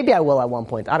went. And maybe I will at one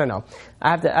point. I don't know.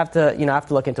 I have to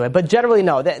look into it. But generally,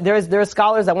 no. There are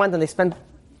scholars that went and they spent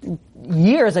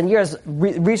years and years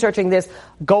researching this,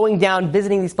 going down,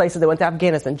 visiting these places. They went to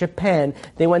Afghanistan, Japan,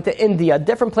 they went to India,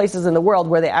 different places in the world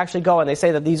where they actually go and they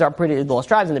say that these are pretty lost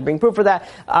tribes, and they bring proof for that.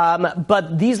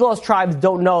 But these lost tribes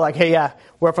don't know, like, hey, yeah,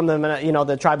 we're from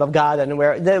the tribe of God,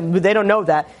 and they don't know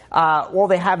that. All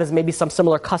they have is maybe some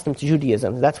similar custom to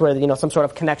Judaism. That's where, some sort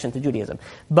of connection to Judaism.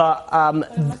 But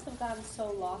it must have gotten so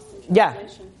lost in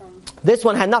translation. This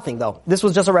one had nothing, though. This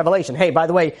was just a revelation. Hey, by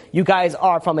the way, you guys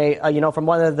are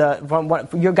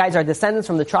you guys are descendants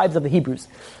from the tribes of the Hebrews.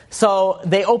 So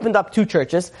they opened up two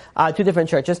different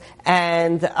churches,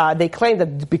 and they claimed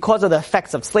that because of the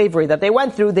effects of slavery that they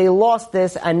went through, they lost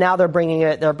this, and now they're bringing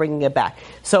it back.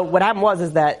 So what happened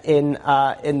is that in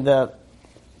the,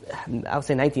 I would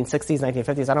say 1960s,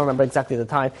 1950s, I don't remember exactly the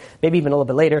time, maybe even a little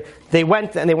bit later, they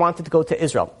went and they wanted to go to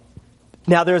Israel.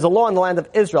 Now, there's a law in the land of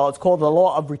Israel. It's called the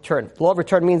law of return. The law of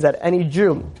return means that any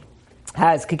Jew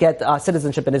could get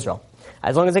citizenship in Israel,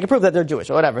 as long as they can prove that they're Jewish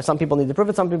or whatever. Some people need to prove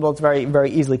it. Some people, it's very, very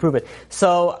easily prove it.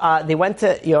 So they went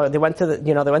to Israel,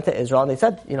 and they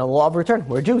said, the law of return.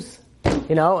 We're Jews.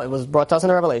 It was brought to us in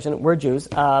a revelation. We're Jews.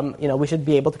 We should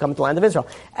be able to come to the land of Israel.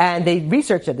 And they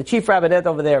researched it. The chief rabbinate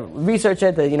over there researched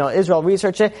it. Israel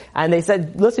researched it. And they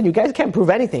said, listen, you guys can't prove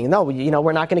anything. No,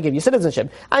 we're not going to give you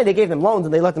citizenship. I mean, they gave them loans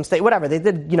and they let them stay, whatever. They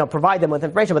did, provide them with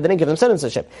information, but they didn't give them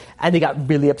citizenship. And they got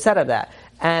really upset at that.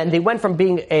 And they went from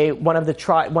being one of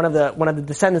the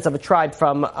descendants of a tribe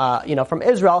from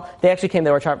Israel. They actually came,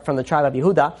 they were from the tribe of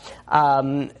Yehuda.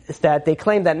 That they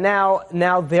claim that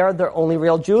now they're the only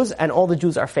real Jews, and all the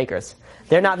Jews are fakers.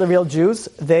 They're not the real Jews.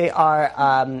 They're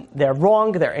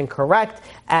wrong. They're incorrect.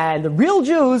 And the real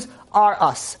Jews are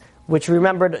us, which we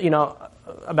remembered,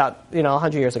 about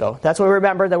 100 years ago. That's what we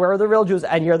remembered, that we're the real Jews,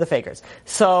 and you're the fakers.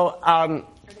 So. Are they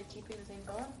keeping the same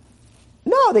Torah?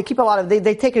 No, they keep a lot of.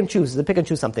 They take and choose. They pick and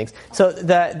choose some things. So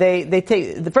they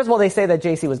take. First of all, they say that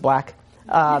JC was black.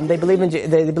 They believe in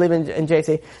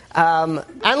JC.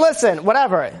 And listen,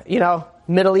 whatever,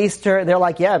 Middle Eastern. They're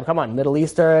like, yeah, come on, Middle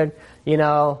Eastern.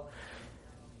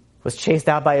 Was chased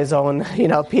out by his own,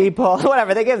 people.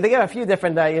 Whatever. They give a few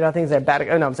different, things that are bad.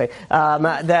 Oh, no, I'm saying,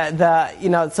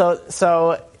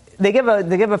 so they give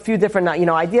a few different,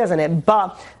 ideas in it,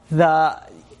 but the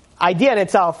idea in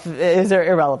itself is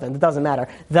irrelevant. It doesn't matter.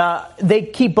 They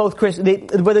keep both Christian.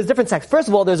 Where there's different sects. First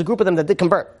of all, there's a group of them that did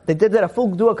convert. They did a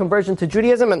full dual conversion to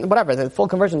Judaism and whatever. The full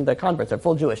conversion. They're converts. They're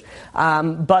full Jewish.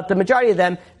 But the majority of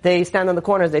them, they stand on the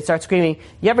corners. They start screaming.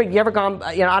 You ever gone?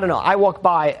 I don't know. I walk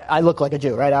by. I look like a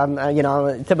Jew, right? I'm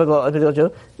a typical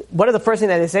Jew. What are the first thing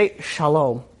that they say?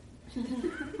 Shalom.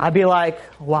 I'd be like,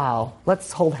 wow.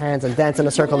 Let's hold hands and dance in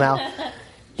a circle now.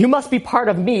 You must be part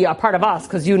of me, a part of us,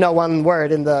 because you know one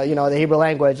word in the, the Hebrew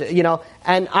language,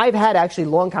 And I've had actually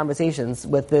long conversations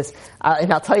with this,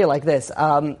 and I'll tell you like this,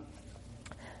 how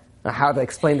to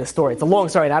explain this story. It's a long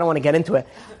story, and I don't want to get into it.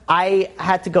 I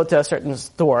had to go to a certain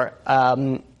store.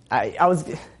 I was,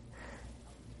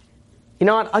 you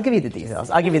know what? I'll give you the details.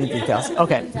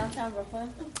 Okay. Downtown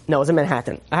Brooklyn? No, it was in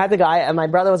Manhattan. I had the guy, and my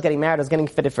brother was getting married. I was getting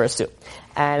fitted for a suit.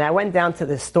 And I went down to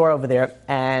this store over there,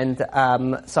 and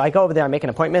so I go over there, I make an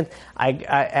appointment,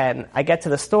 and I get to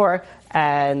the store,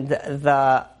 and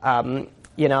I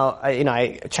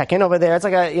check in over there. It's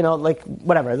like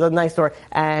whatever, it's a nice store.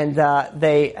 And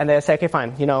they say, okay,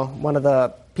 fine, one of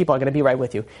the people are going to be right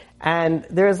with you. And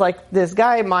there's like this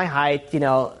guy my height,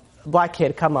 black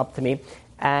kid come up to me,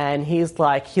 and he's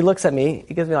like, he looks at me,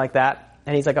 he gives me like that,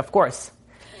 and he's like, of course,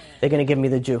 they're going to give me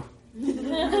the Jew.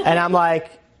 And I'm like,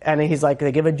 and he's like,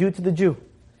 they give a Jew to the Jew.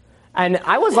 And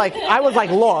I was like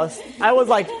lost. I was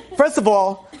like, first of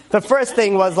all, the first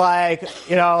thing was like,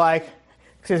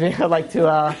 excuse me, I'd like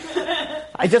to,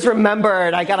 I just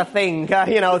remembered I got a thing,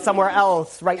 somewhere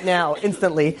else right now,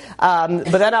 instantly. But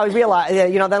then I realized,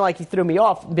 then like he threw me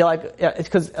off, be like, it's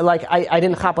because like I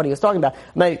didn't hop what he was talking about.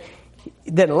 I'm like,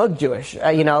 he didn't look Jewish. He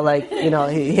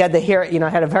had the hair,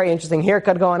 had a very interesting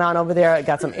haircut going on over there.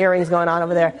 Got some earrings going on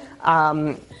over there.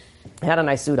 He had a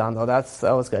nice suit on though. That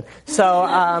was good. So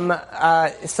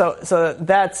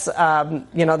that's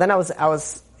then I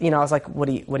was like, what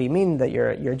do you mean that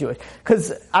you're Jewish?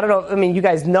 Because I don't know. I mean, you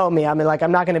guys know me. I mean, like,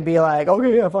 I'm not going to be like,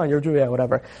 okay, yeah, fine, you're Jewish, yeah,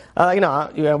 whatever. We're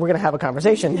going to have a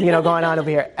conversation, going on over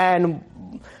here. And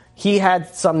he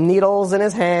had some needles in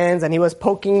his hands, and he was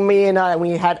poking me, and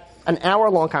we had an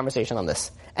hour-long conversation on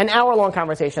this. And he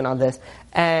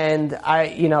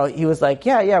was like,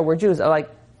 yeah, we're Jews. I'm like,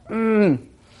 no,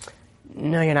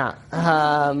 you're not.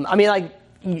 I mean, like,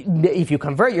 if you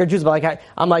convert, you're Jews. But like,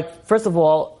 I'm like, first of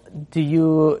all, do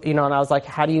you, and I was like,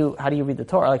 how do you read the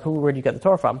Torah? Like, where do you get the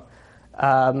Torah from?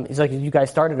 He's like, you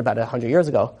guys started about 100 years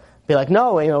ago. Be like,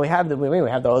 no, we have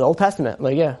the Old Testament. I'm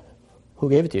like, yeah, who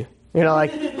gave it to you?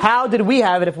 Like, how did we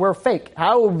have it if we're fake?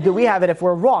 How do we have it if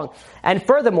we're wrong? And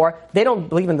furthermore, they don't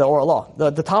believe in the oral law.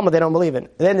 The Talmud, they don't believe in.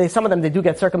 And then some of them, they do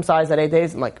get circumcised at 8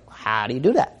 days. I'm like, how do you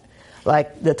do that?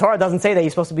 Like, the Torah doesn't say that you're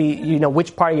supposed to be,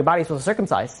 which part of your body you're supposed to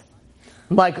circumcise.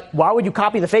 I'm like, why would you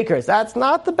copy the fakers? That's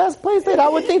not the best place that I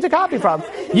would think to copy from.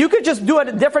 You could just do a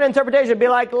different interpretation. Be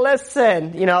like,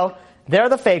 listen, they're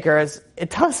the fakers. It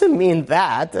doesn't mean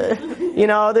that.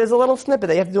 There's a little snippet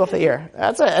that you have to do off the ear.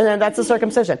 That's it. And then that's the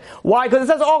circumcision. Why? Because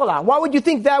it says all that. Why would you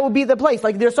think that would be the place?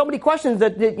 Like, there's so many questions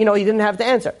that, he didn't have to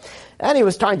answer. And he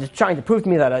was trying to prove to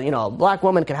me that, a black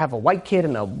woman can have a white kid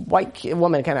and a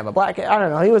woman can have a black kid. I don't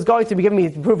know. He was going to be giving me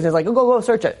proof. And he's like, go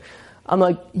search it. I'm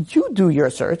like, you do your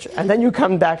search, and then you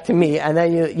come back to me, and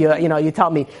then you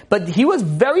tell me. But he was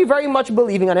very, very much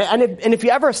believing on it. And if you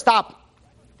ever stop,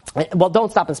 well, don't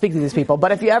stop and speak to these people.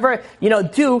 But if you ever,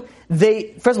 do,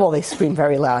 first of all, they scream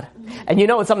very loud. And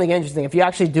it's something interesting. If you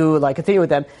actually do, continue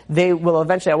with them, they will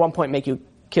eventually at one point make you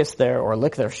kiss or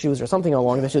lick their shoes or something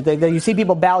along the shoes. You see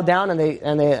people bow down and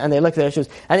they lick their shoes.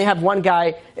 And they have one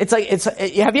guy,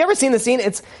 have you ever seen the scene?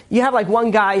 You have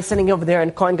one guy sitting over there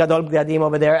and Kohen Gadol B'gadim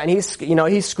over there, and he's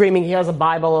screaming. He has a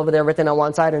Bible over there written on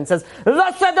one side and it says,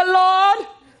 "Thus said the Lord,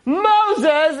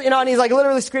 Moses," and he's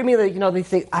literally screaming. They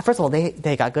think, first of all,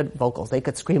 they got good vocals. They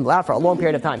could scream loud for a long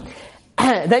period of time.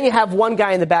 Then you have one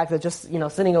guy in the back that's just,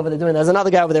 sitting over there doing. There's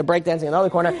another guy over there breakdancing in another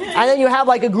corner, and then you have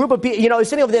a group of people,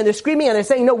 sitting over there and they're screaming and they're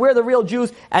saying, "No, we're the real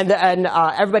Jews," and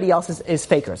everybody else is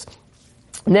fakers.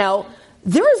 Now,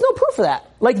 there is no proof for that.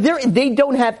 They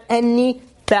don't have any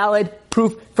valid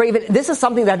proof for even. This is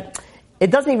something that it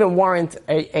doesn't even warrant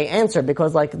a answer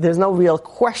because there's no real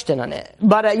question on it.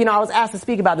 But I was asked to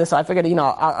speak about this, so I figured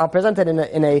I'll present it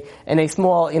in a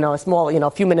small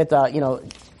few minute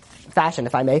fashion,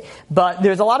 if I may. But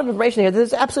there's a lot of information here.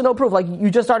 There's absolutely no proof. You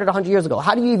just started 100 years ago.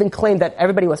 How do you even claim that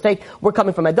everybody was fake? We're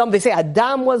coming from Adam. They say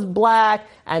Adam was black,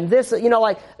 and this,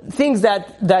 things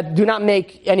that do not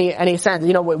make any sense.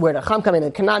 Where the Chum come in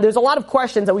and Canaan. There's a lot of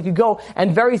questions that we could go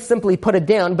and very simply put it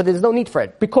down, but there's no need for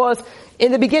it. Because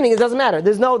in the beginning, it doesn't matter.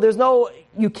 There's no,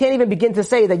 you can't even begin to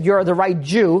say that you're the right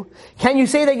Jew. Can you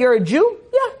say that you're a Jew?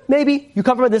 Yeah, maybe. You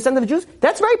come from a descendant of Jews?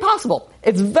 That's very possible.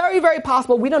 It's very, very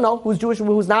possible. We don't know who's Jewish and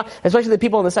who's not, especially the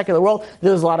people in the secular world.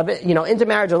 There's a lot of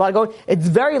intermarriage, a lot of going. It's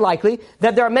very likely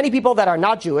that there are many people that are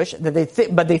not Jewish, but they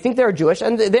think they're Jewish,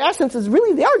 and the essence is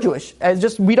really they are Jewish. It's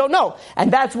just, we don't know.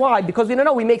 And that's why, because we don't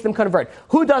know, we make them convert.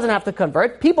 Who doesn't have to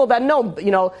convert? People that know,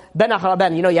 ben achar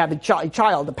ben, you have a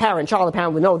child, the parent,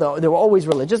 we know they were always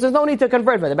religious. There's no need to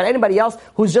convert for them. But anybody else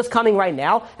who's just coming right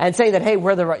now and saying that, hey,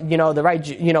 we're the right,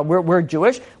 we're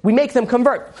Jewish, we make them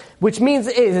convert. Which means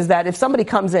is that if somebody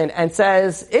comes in and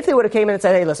says, if they would have came in and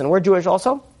said, hey, listen, we're Jewish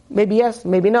also, maybe yes,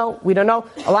 maybe no, we don't know.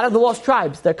 A lot of the lost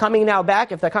tribes, they're coming now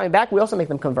back. If they're coming back, we also make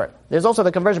them convert. There's also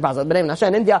the conversion process. But in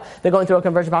India, they're going through a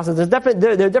conversion process.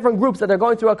 There are different groups that are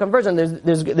going through a conversion.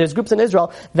 There's groups in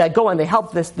Israel that go and they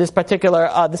help this particular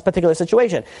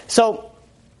situation. So,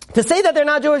 to say that they're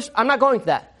not Jewish, I'm not going to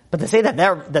that. But to say that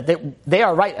they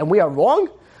are right and we are wrong,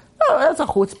 oh, that's a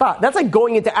chutzpah. That's like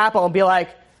going into Apple and be like,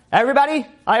 everybody,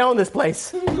 I own this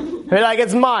place. Be like,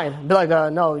 it's mine. Be like,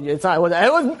 no, it's not.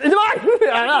 It's mine.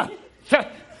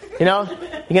 You're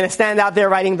going to stand out there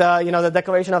writing the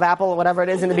Declaration of Apple or whatever it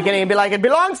is in the beginning and be like, it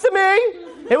belongs to me.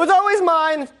 It was always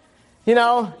mine.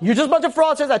 You're just a bunch of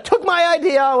fraudsters that took my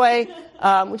idea away.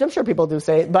 Which I'm sure people do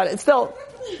say, but it's still,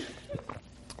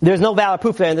 there's no valid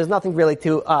proof there, and there's nothing really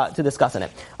to discuss in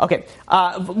it. Okay,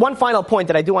 one final point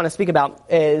that I do want to speak about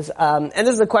is, and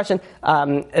this is a question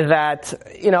that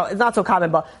it's not so common,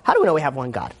 but how do we know we have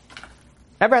one God?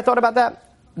 Ever thought about that?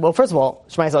 Well, first of all,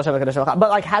 Shema Yisrael Shem HaKadosh HaMelech,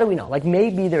 but how do we know?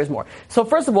 Maybe there's more. So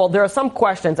first of all, there are some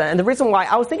questions, and the reason why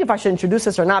I was thinking if I should introduce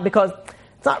this or not, because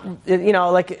It's not,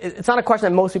 it's not a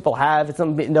question that most people have. It's,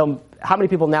 how many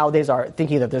people nowadays are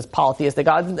thinking that there's polytheistic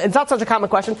God? It's not such a common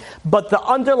question, but the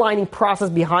underlying process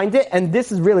behind it, and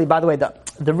this is really, by the way,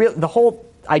 the whole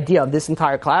idea of this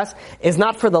entire class is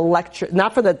not for the lecture,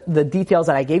 not for the details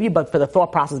that I gave you, but for the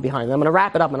thought process behind it. I'm going to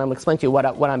wrap it up and I'm going to explain to you what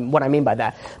I mean by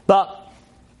that. But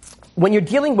when you're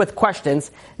dealing with questions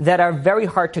that are very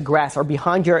hard to grasp or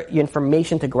behind your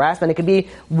information to grasp, and it could be,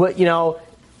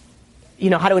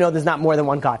 how do we know there's not more than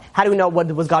one God? How do we know what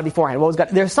was God beforehand? What was God?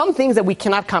 There's some things that we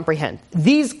cannot comprehend.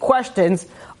 These questions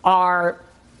are,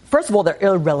 first of all, they're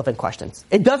irrelevant questions.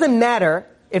 It doesn't matter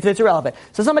if it's irrelevant.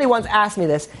 So somebody once asked me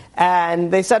this,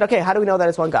 and they said, okay, how do we know that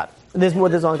it's one God? There's more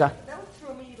than one God. That would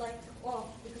throw me off,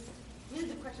 because really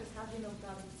the question is, how do you know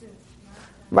God exists?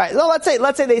 Right. So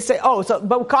let's say they say,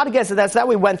 but God again, so that's that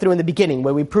we went through in the beginning,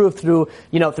 where we proved through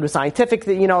scientific,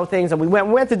 things, and we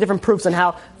went through different proofs on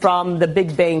how, from the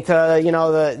Big Bang to,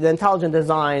 the intelligent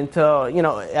design to,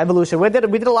 evolution. We did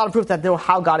a lot of proof that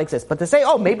how God exists. But to say,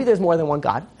 maybe there's more than one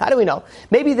God. How do we know?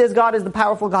 Maybe this God is the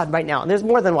powerful God right now. There's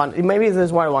more than one. Maybe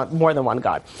there's more than one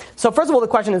God. So first of all, the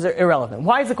question is irrelevant.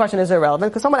 Why is the question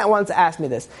irrelevant? Because someone once asked me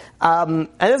this. And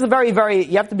this is very, very,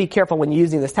 you have to be careful when you're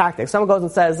using this tactic. Someone goes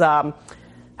and says,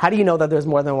 how do you know that there's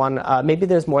more than one, maybe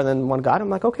there's more than one God?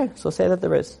 I'm like, okay, so say that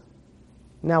there is.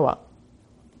 Now what?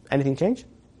 Anything change?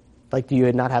 Like, do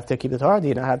you not have to keep the Torah? Do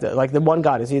you not have to, the one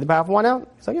God, is he the powerful one now?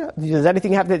 He's like, yeah. Does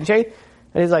anything have to change?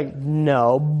 And he's like,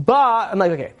 no, but, I'm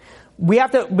like, okay. We have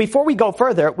to, before we go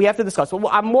further, we have to discuss, well,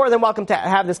 I'm more than welcome to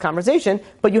have this conversation,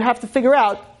 but you have to figure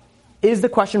out, is the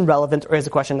question relevant or is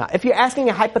the question not? If you're asking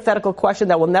a hypothetical question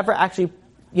that will never actually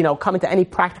come into any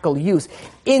practical use,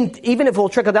 even if it will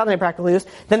trickle down to any practical use,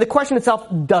 then the question itself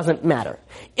doesn't matter.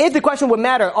 If the question would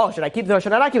matter, should I keep the Torah,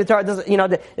 should I not keep the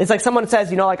Torah? It's like someone says,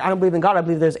 I don't believe in God, I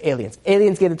believe there's aliens.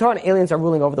 Aliens gave the Torah and aliens are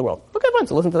ruling over the world. Okay, fine,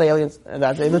 so listen to the aliens. And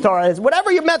that's the Torah is,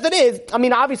 whatever your method is,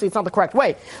 obviously it's not the correct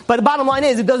way. But the bottom line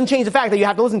is, it doesn't change the fact that you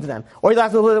have to listen to them. Or you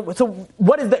have to, so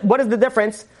what is the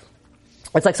difference?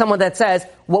 It's like someone that says,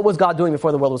 what was God doing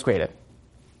before the world was created?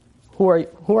 Who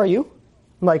are you?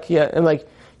 I'm like,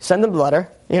 send them a letter,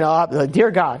 dear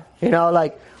God,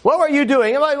 what were you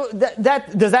doing?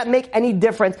 Does that make any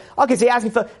difference? Okay, so you ask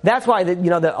me for, that's why,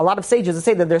 a lot of sages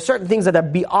say that there are certain things that are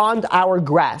beyond our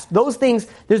grasp. Those things,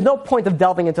 there's no point of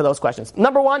delving into those questions.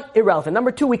 Number one, irrelevant.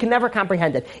 Number two, we can never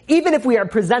comprehend it. Even if we are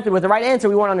presented with the right answer,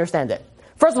 we won't understand it.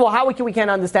 First of all, how we can't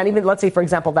understand, even, let's say, for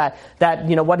example, that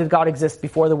what did God exist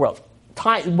before the world?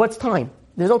 Time, what's time?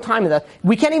 There's no time in that.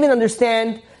 We can't even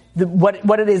understand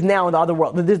what it is now in the other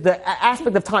world. The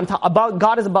aspect of time, about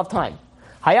God is above time.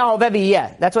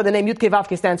 That's what the name Yud-Kei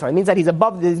Vav-Kei stands for. It means that he's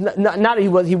above, he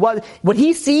was. What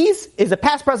he sees is the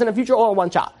past, present, and future all in one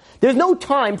shot. There's no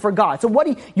time for God. So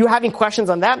you're having questions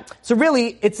on that? So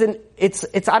really, I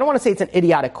don't want to say it's an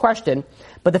idiotic question,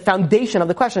 but the foundation of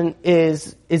the question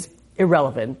is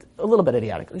irrelevant, a little bit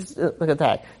idiotic. Just look at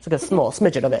that. It's like a small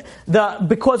smidget of it.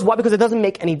 Because why? Because it doesn't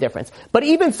make any difference. But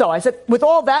even so, I said, with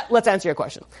all that, let's answer your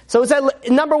question. So it said,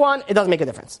 number one, it doesn't make a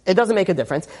difference. It doesn't make a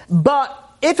difference.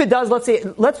 But if it does,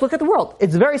 let's look at the world.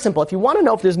 It's very simple. If you want to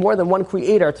know if there's more than one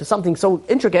creator to something so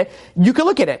intricate, you can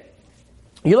look at it.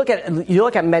 You look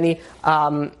at many,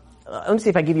 let me see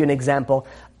if I give you an example.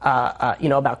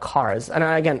 About cars. And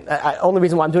again, only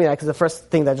reason why I'm doing that because the first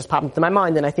thing that just popped into my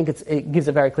mind, and I think it gives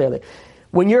it very clearly.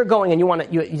 When you're going and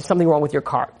you something wrong with your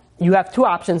car, you have two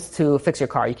options to fix your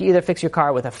car. You can either fix your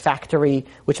car with a factory,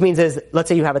 which means let's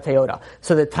say you have a Toyota.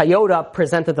 So the Toyota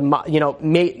presented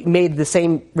made the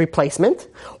same replacement,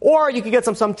 or you could get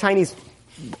some Chinese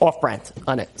off-brand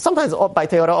on it. Sometimes by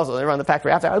Toyota also, they run the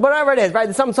factory after. Whatever it is, right?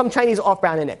 There's some Chinese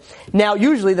off-brand in it. Now,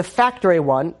 usually the factory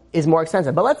one is more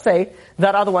expensive. But let's say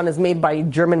that other one is made by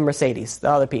German Mercedes, the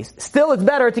other piece. Still, it's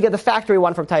better to get the factory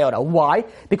one from Toyota. Why?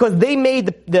 Because they made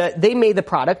the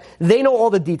product. They know all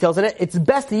the details in it. It's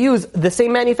best to use the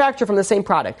same manufacturer from the same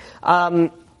product. I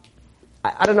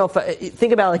don't know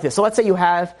think about it like this. So let's say you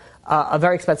have a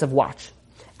very expensive watch.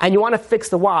 And you want to fix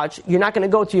the watch, you're not going to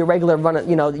go to your regular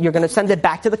you're going to send it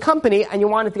back to the company and you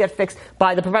want it to get fixed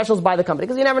by the professionals, by the company,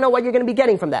 because you never know what you're going to be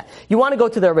getting from that. You want to go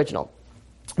to the original.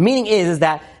 Meaning is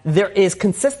that there is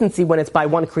consistency when it's by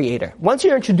one creator. Once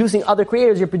you're introducing other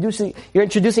creators, you're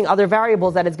introducing other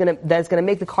variables that's going to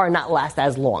make the car not last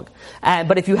as long.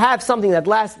 But if you have something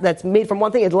that's made from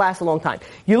one thing, it lasts a long time.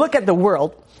 You look at the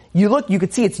world. You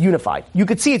could see it's unified. You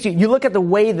look at the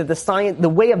way that the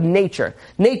way of nature,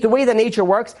 the way that nature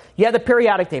works, you have the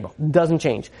periodic table, doesn't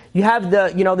change. You have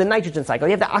the nitrogen cycle,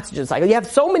 you have the oxygen cycle, you have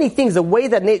so many things, the way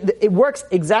that it works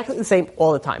exactly the same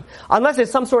all the time. Unless there's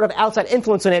some sort of outside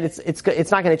influence in it,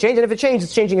 it's not going to change, and if it changes,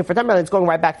 it's changing it for 10 minutes, it's going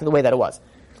right back to the way that it was.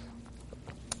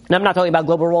 And I'm not talking about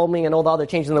global warming and all the other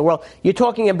changes in the world. You're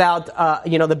talking about,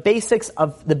 the basics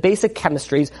of the basic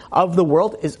chemistries of the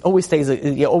world always stays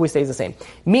the same.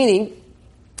 Meaning,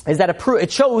 is that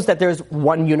it shows that there's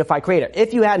one unified creator.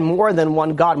 If you had more than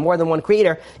one God, more than one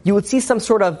creator, you would see some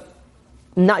sort of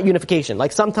not unification.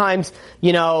 Like sometimes,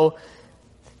 the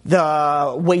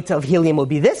weight of helium would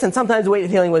be this, and sometimes the weight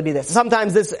of helium would be this.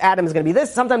 Sometimes this atom is going to be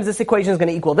this, sometimes this equation is going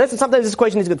to equal this, and sometimes this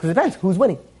equation is good. Because it depends. Who's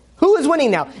winning? Who is winning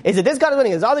now? Is it this God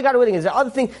winning? Is the other God winning? Is there other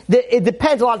thing? It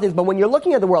depends on a lot of things. But when you're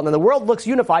looking at the world and the world looks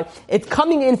unified, it's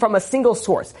coming in from a single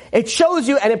source. It shows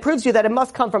you and it proves to you that it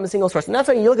must come from a single source. And that's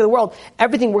why when you look at the world,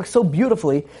 everything works so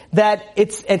beautifully that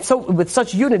it's so with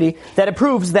such unity that it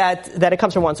proves that it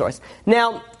comes from one source.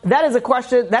 Now, that is a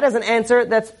question. That is an answer.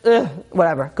 That's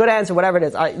whatever. Good answer, whatever it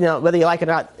is. Whether you like it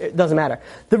or not, it doesn't matter.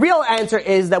 The real answer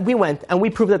is that we went and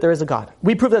we proved that there is a God.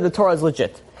 We proved that the Torah is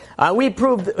legit. We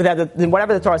proved that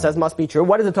whatever the Torah says must be true.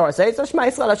 What does the Torah say? It says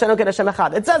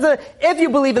that if you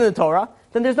believe in the Torah,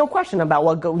 then there's no question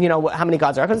about how many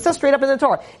gods there are, because it says straight up in the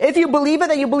Torah. If you believe it,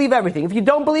 then you believe everything. If you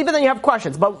don't believe it, then you have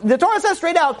questions. But the Torah says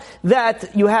straight out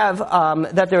that you have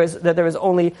that there is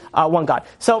only one God.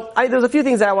 So there's a few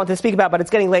things that I want to speak about, but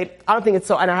it's getting late. I don't think it's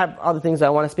so, and I have other things that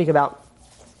I want to speak about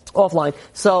offline.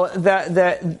 So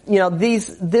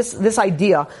this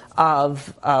idea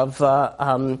of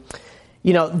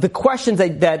the questions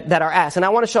that are asked, and I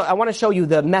want to show you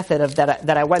the method of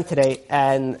that I went today,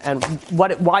 and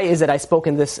why is it I spoke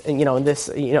in this on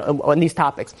these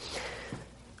topics.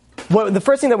 Well, the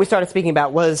first thing that we started speaking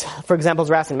about was, for example,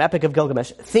 Zerasim, Epic of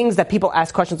Gilgamesh, things that people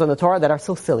ask questions on the Torah that are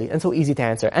so silly and so easy to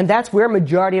answer, and that's where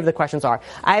majority of the questions are.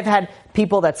 I've had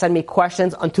people that send me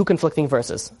questions on two conflicting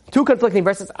verses.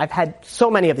 I've had so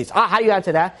many of these. How do you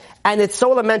answer that? And it's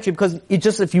so elementary because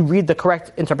if you read the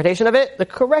correct interpretation of it, the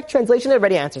correct translation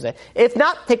already answers it. If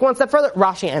not, take one step further,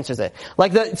 Rashi answers it.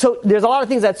 So there's a lot of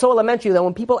things that's so elementary that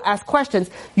when people ask questions,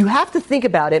 you have to think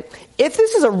about it. If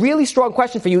this is a really strong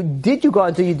question for you, did you go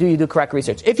and do you do correct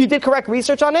research? If you did correct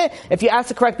research on it, if you ask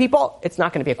the correct people, it's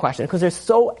not going to be a question because they're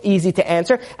so easy to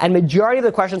answer, and majority of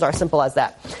the questions are simple as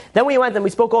that. Then we went and we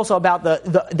spoke also about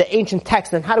the ancient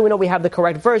text and how do we know we have the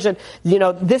correct version.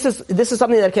 This is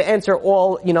something that can answer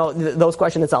all those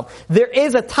questions itself. There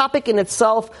is a topic in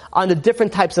itself on the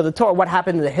different types of the Torah. What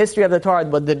happened in the history of the Torah?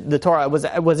 The Torah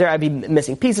was there? I'd be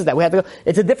missing pieces that we had to go.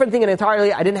 It's a different thing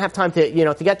entirely. I didn't have time to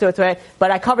get to it today, but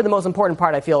I covered the most important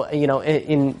part. I feel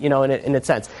in its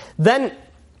sense. Then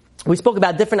we spoke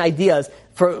about different ideas.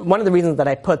 For one of the reasons that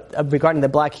I put regarding the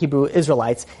Black Hebrew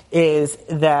Israelites is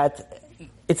that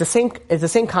it's the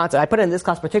same concept. I put it in this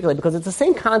class particularly because it's the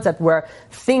same concept where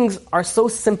things are so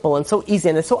simple and so easy,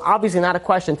 and it's so obviously not a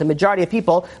question to the majority of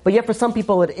people, but yet for some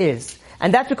people it is.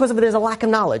 And that's because there's a lack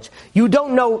of knowledge. You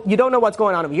don't know what's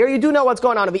going on over here. You do know what's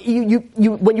going on over here.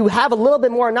 When you have a little bit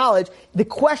more knowledge, the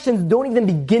questions don't even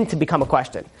begin to become a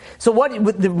question. So what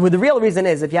the real reason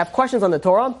is, if you have questions on the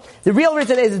Torah, the real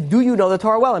reason is, do you know the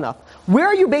Torah well enough? Where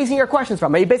are you basing your questions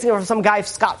from? Are you basing it from some guy,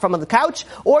 Scott, from the couch?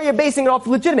 Or you're basing it off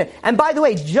legitimate? And by the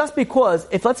way, just because,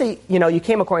 if let's say, you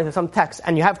came according to some text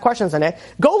and you have questions on it,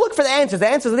 go look for the answers. The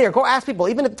answers are there. Go ask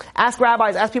people. Ask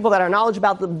rabbis, ask people that are knowledgeable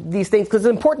about these things, because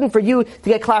it's important for you to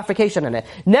get clarification on it.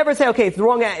 Never say, okay,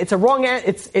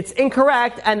 it's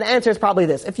incorrect, and the answer is probably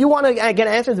this. If you want to get an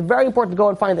answer, it's very important to go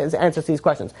and find the answers to these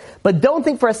questions. But don't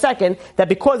think for a second that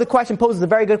because the question poses a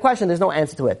very good question, there's no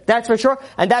answer to it. That's for sure,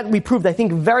 and that we proved, I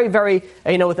think, very, very,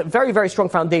 with a very, very strong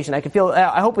foundation.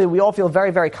 I hope we all feel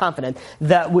very, very confident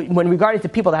that when regarding to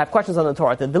people that have questions on the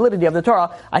Torah, the validity of the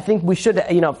Torah, I think we should,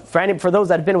 for those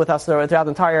that have been with us throughout the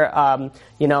entire,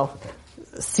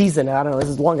 season, I don't know, this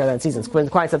is longer than seasons,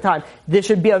 quite some time, there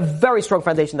should be a very strong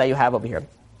foundation that you have over here.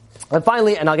 And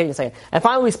finally, and I'll get you a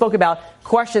second, we spoke about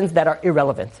questions that are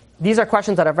irrelevant. These are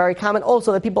questions that are very common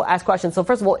also that people ask questions. So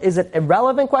first of all, is it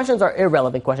irrelevant questions or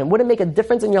irrelevant questions? Would it make a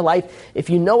difference in your life if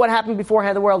you know what happened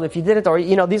beforehand in the world, if you didn't, or,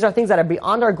 these are things that are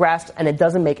beyond our grasp and it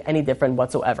doesn't make any difference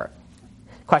whatsoever.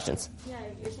 Questions? Yeah,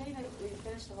 you're saying that we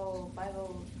finished the whole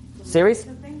Bible series?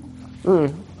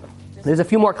 Thing? There's a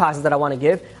few more classes that I want to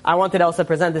give. I wanted also to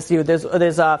present this to you. There's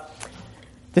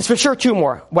for sure two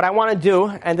more. What I want to do,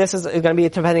 and this is going to be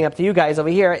depending up to you guys over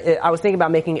here, I was thinking about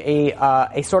making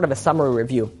a sort of a summary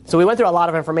review. So we went through a lot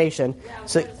of information. Yeah, I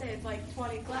was going to say it's like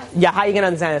 20 classes. Yeah, how are you going to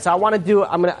understand it? So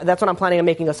that's what I'm planning on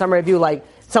making a summary review. Like,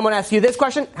 someone asks you this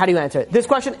question, how do you answer it? This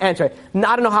question, answer it.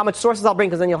 I don't know how much sources I'll bring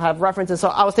because then you'll have references. So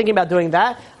I was thinking about doing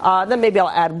that. Then maybe I'll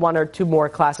add one or two more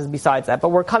classes besides that. But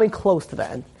we're coming close to the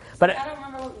end. But I don't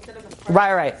remember what we said in the first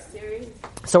right. series.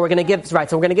 So we're going to give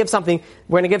something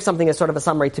as sort of a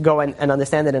summary to go and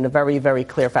understand it in a very, very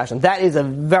clear fashion. That is a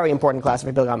very important class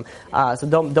for Bilgam. So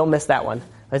don't miss that one.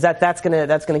 Because that's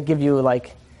gonna give you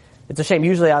like, it's a shame.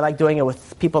 Usually I like doing it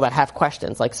with people that have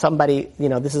questions, like somebody,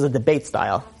 this is a debate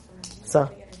style. So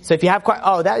if you have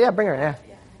bring her,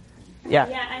 yeah.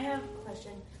 Yeah, I have a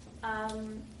question.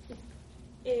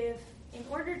 If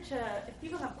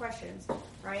people have questions,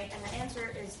 right, and the answer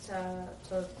is to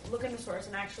look in the source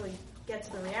and actually get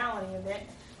to the reality of it,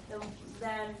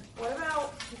 then what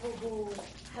about people who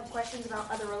have questions about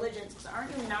other religions? Because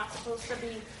aren't you not supposed to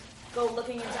go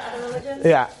looking into other religions?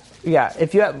 Yeah.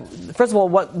 If you have, first of all,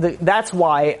 that's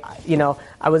why,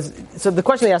 so the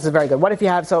question you asked is very good. What if you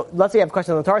have, so let's say you have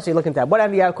questions on the Torah, so you look into that. What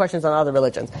if you have questions on other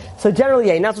religions? So generally,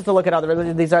 you're not supposed to look at other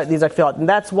religions. These are filled. And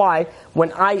that's why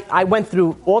when I went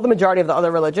through all the majority of the other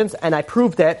religions and I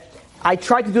proved it, I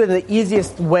tried to do it in the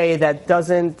easiest way that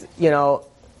doesn't,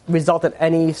 result in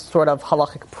any sort of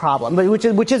halachic problem. But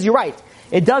which is, you're right.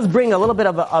 It does bring a little bit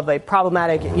of a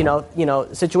problematic,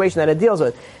 situation that it deals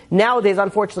with. Nowadays,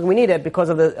 unfortunately, we need it because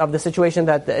of the situation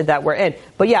that we're in.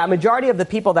 But yeah, a majority of the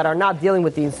people that are not dealing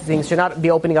with these things should not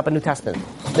be opening up a New Testament.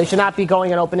 They should not be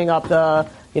going and opening up the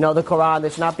Quran. They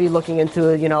should not be looking into,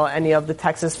 any of the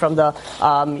texts from the,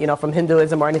 from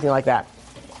Hinduism or anything like that.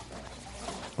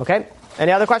 Okay?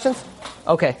 Any other questions?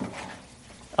 Okay.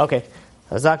 Okay.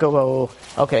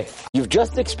 You've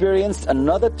just experienced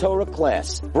another Torah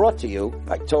class brought to you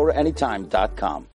by TorahAnytime.com.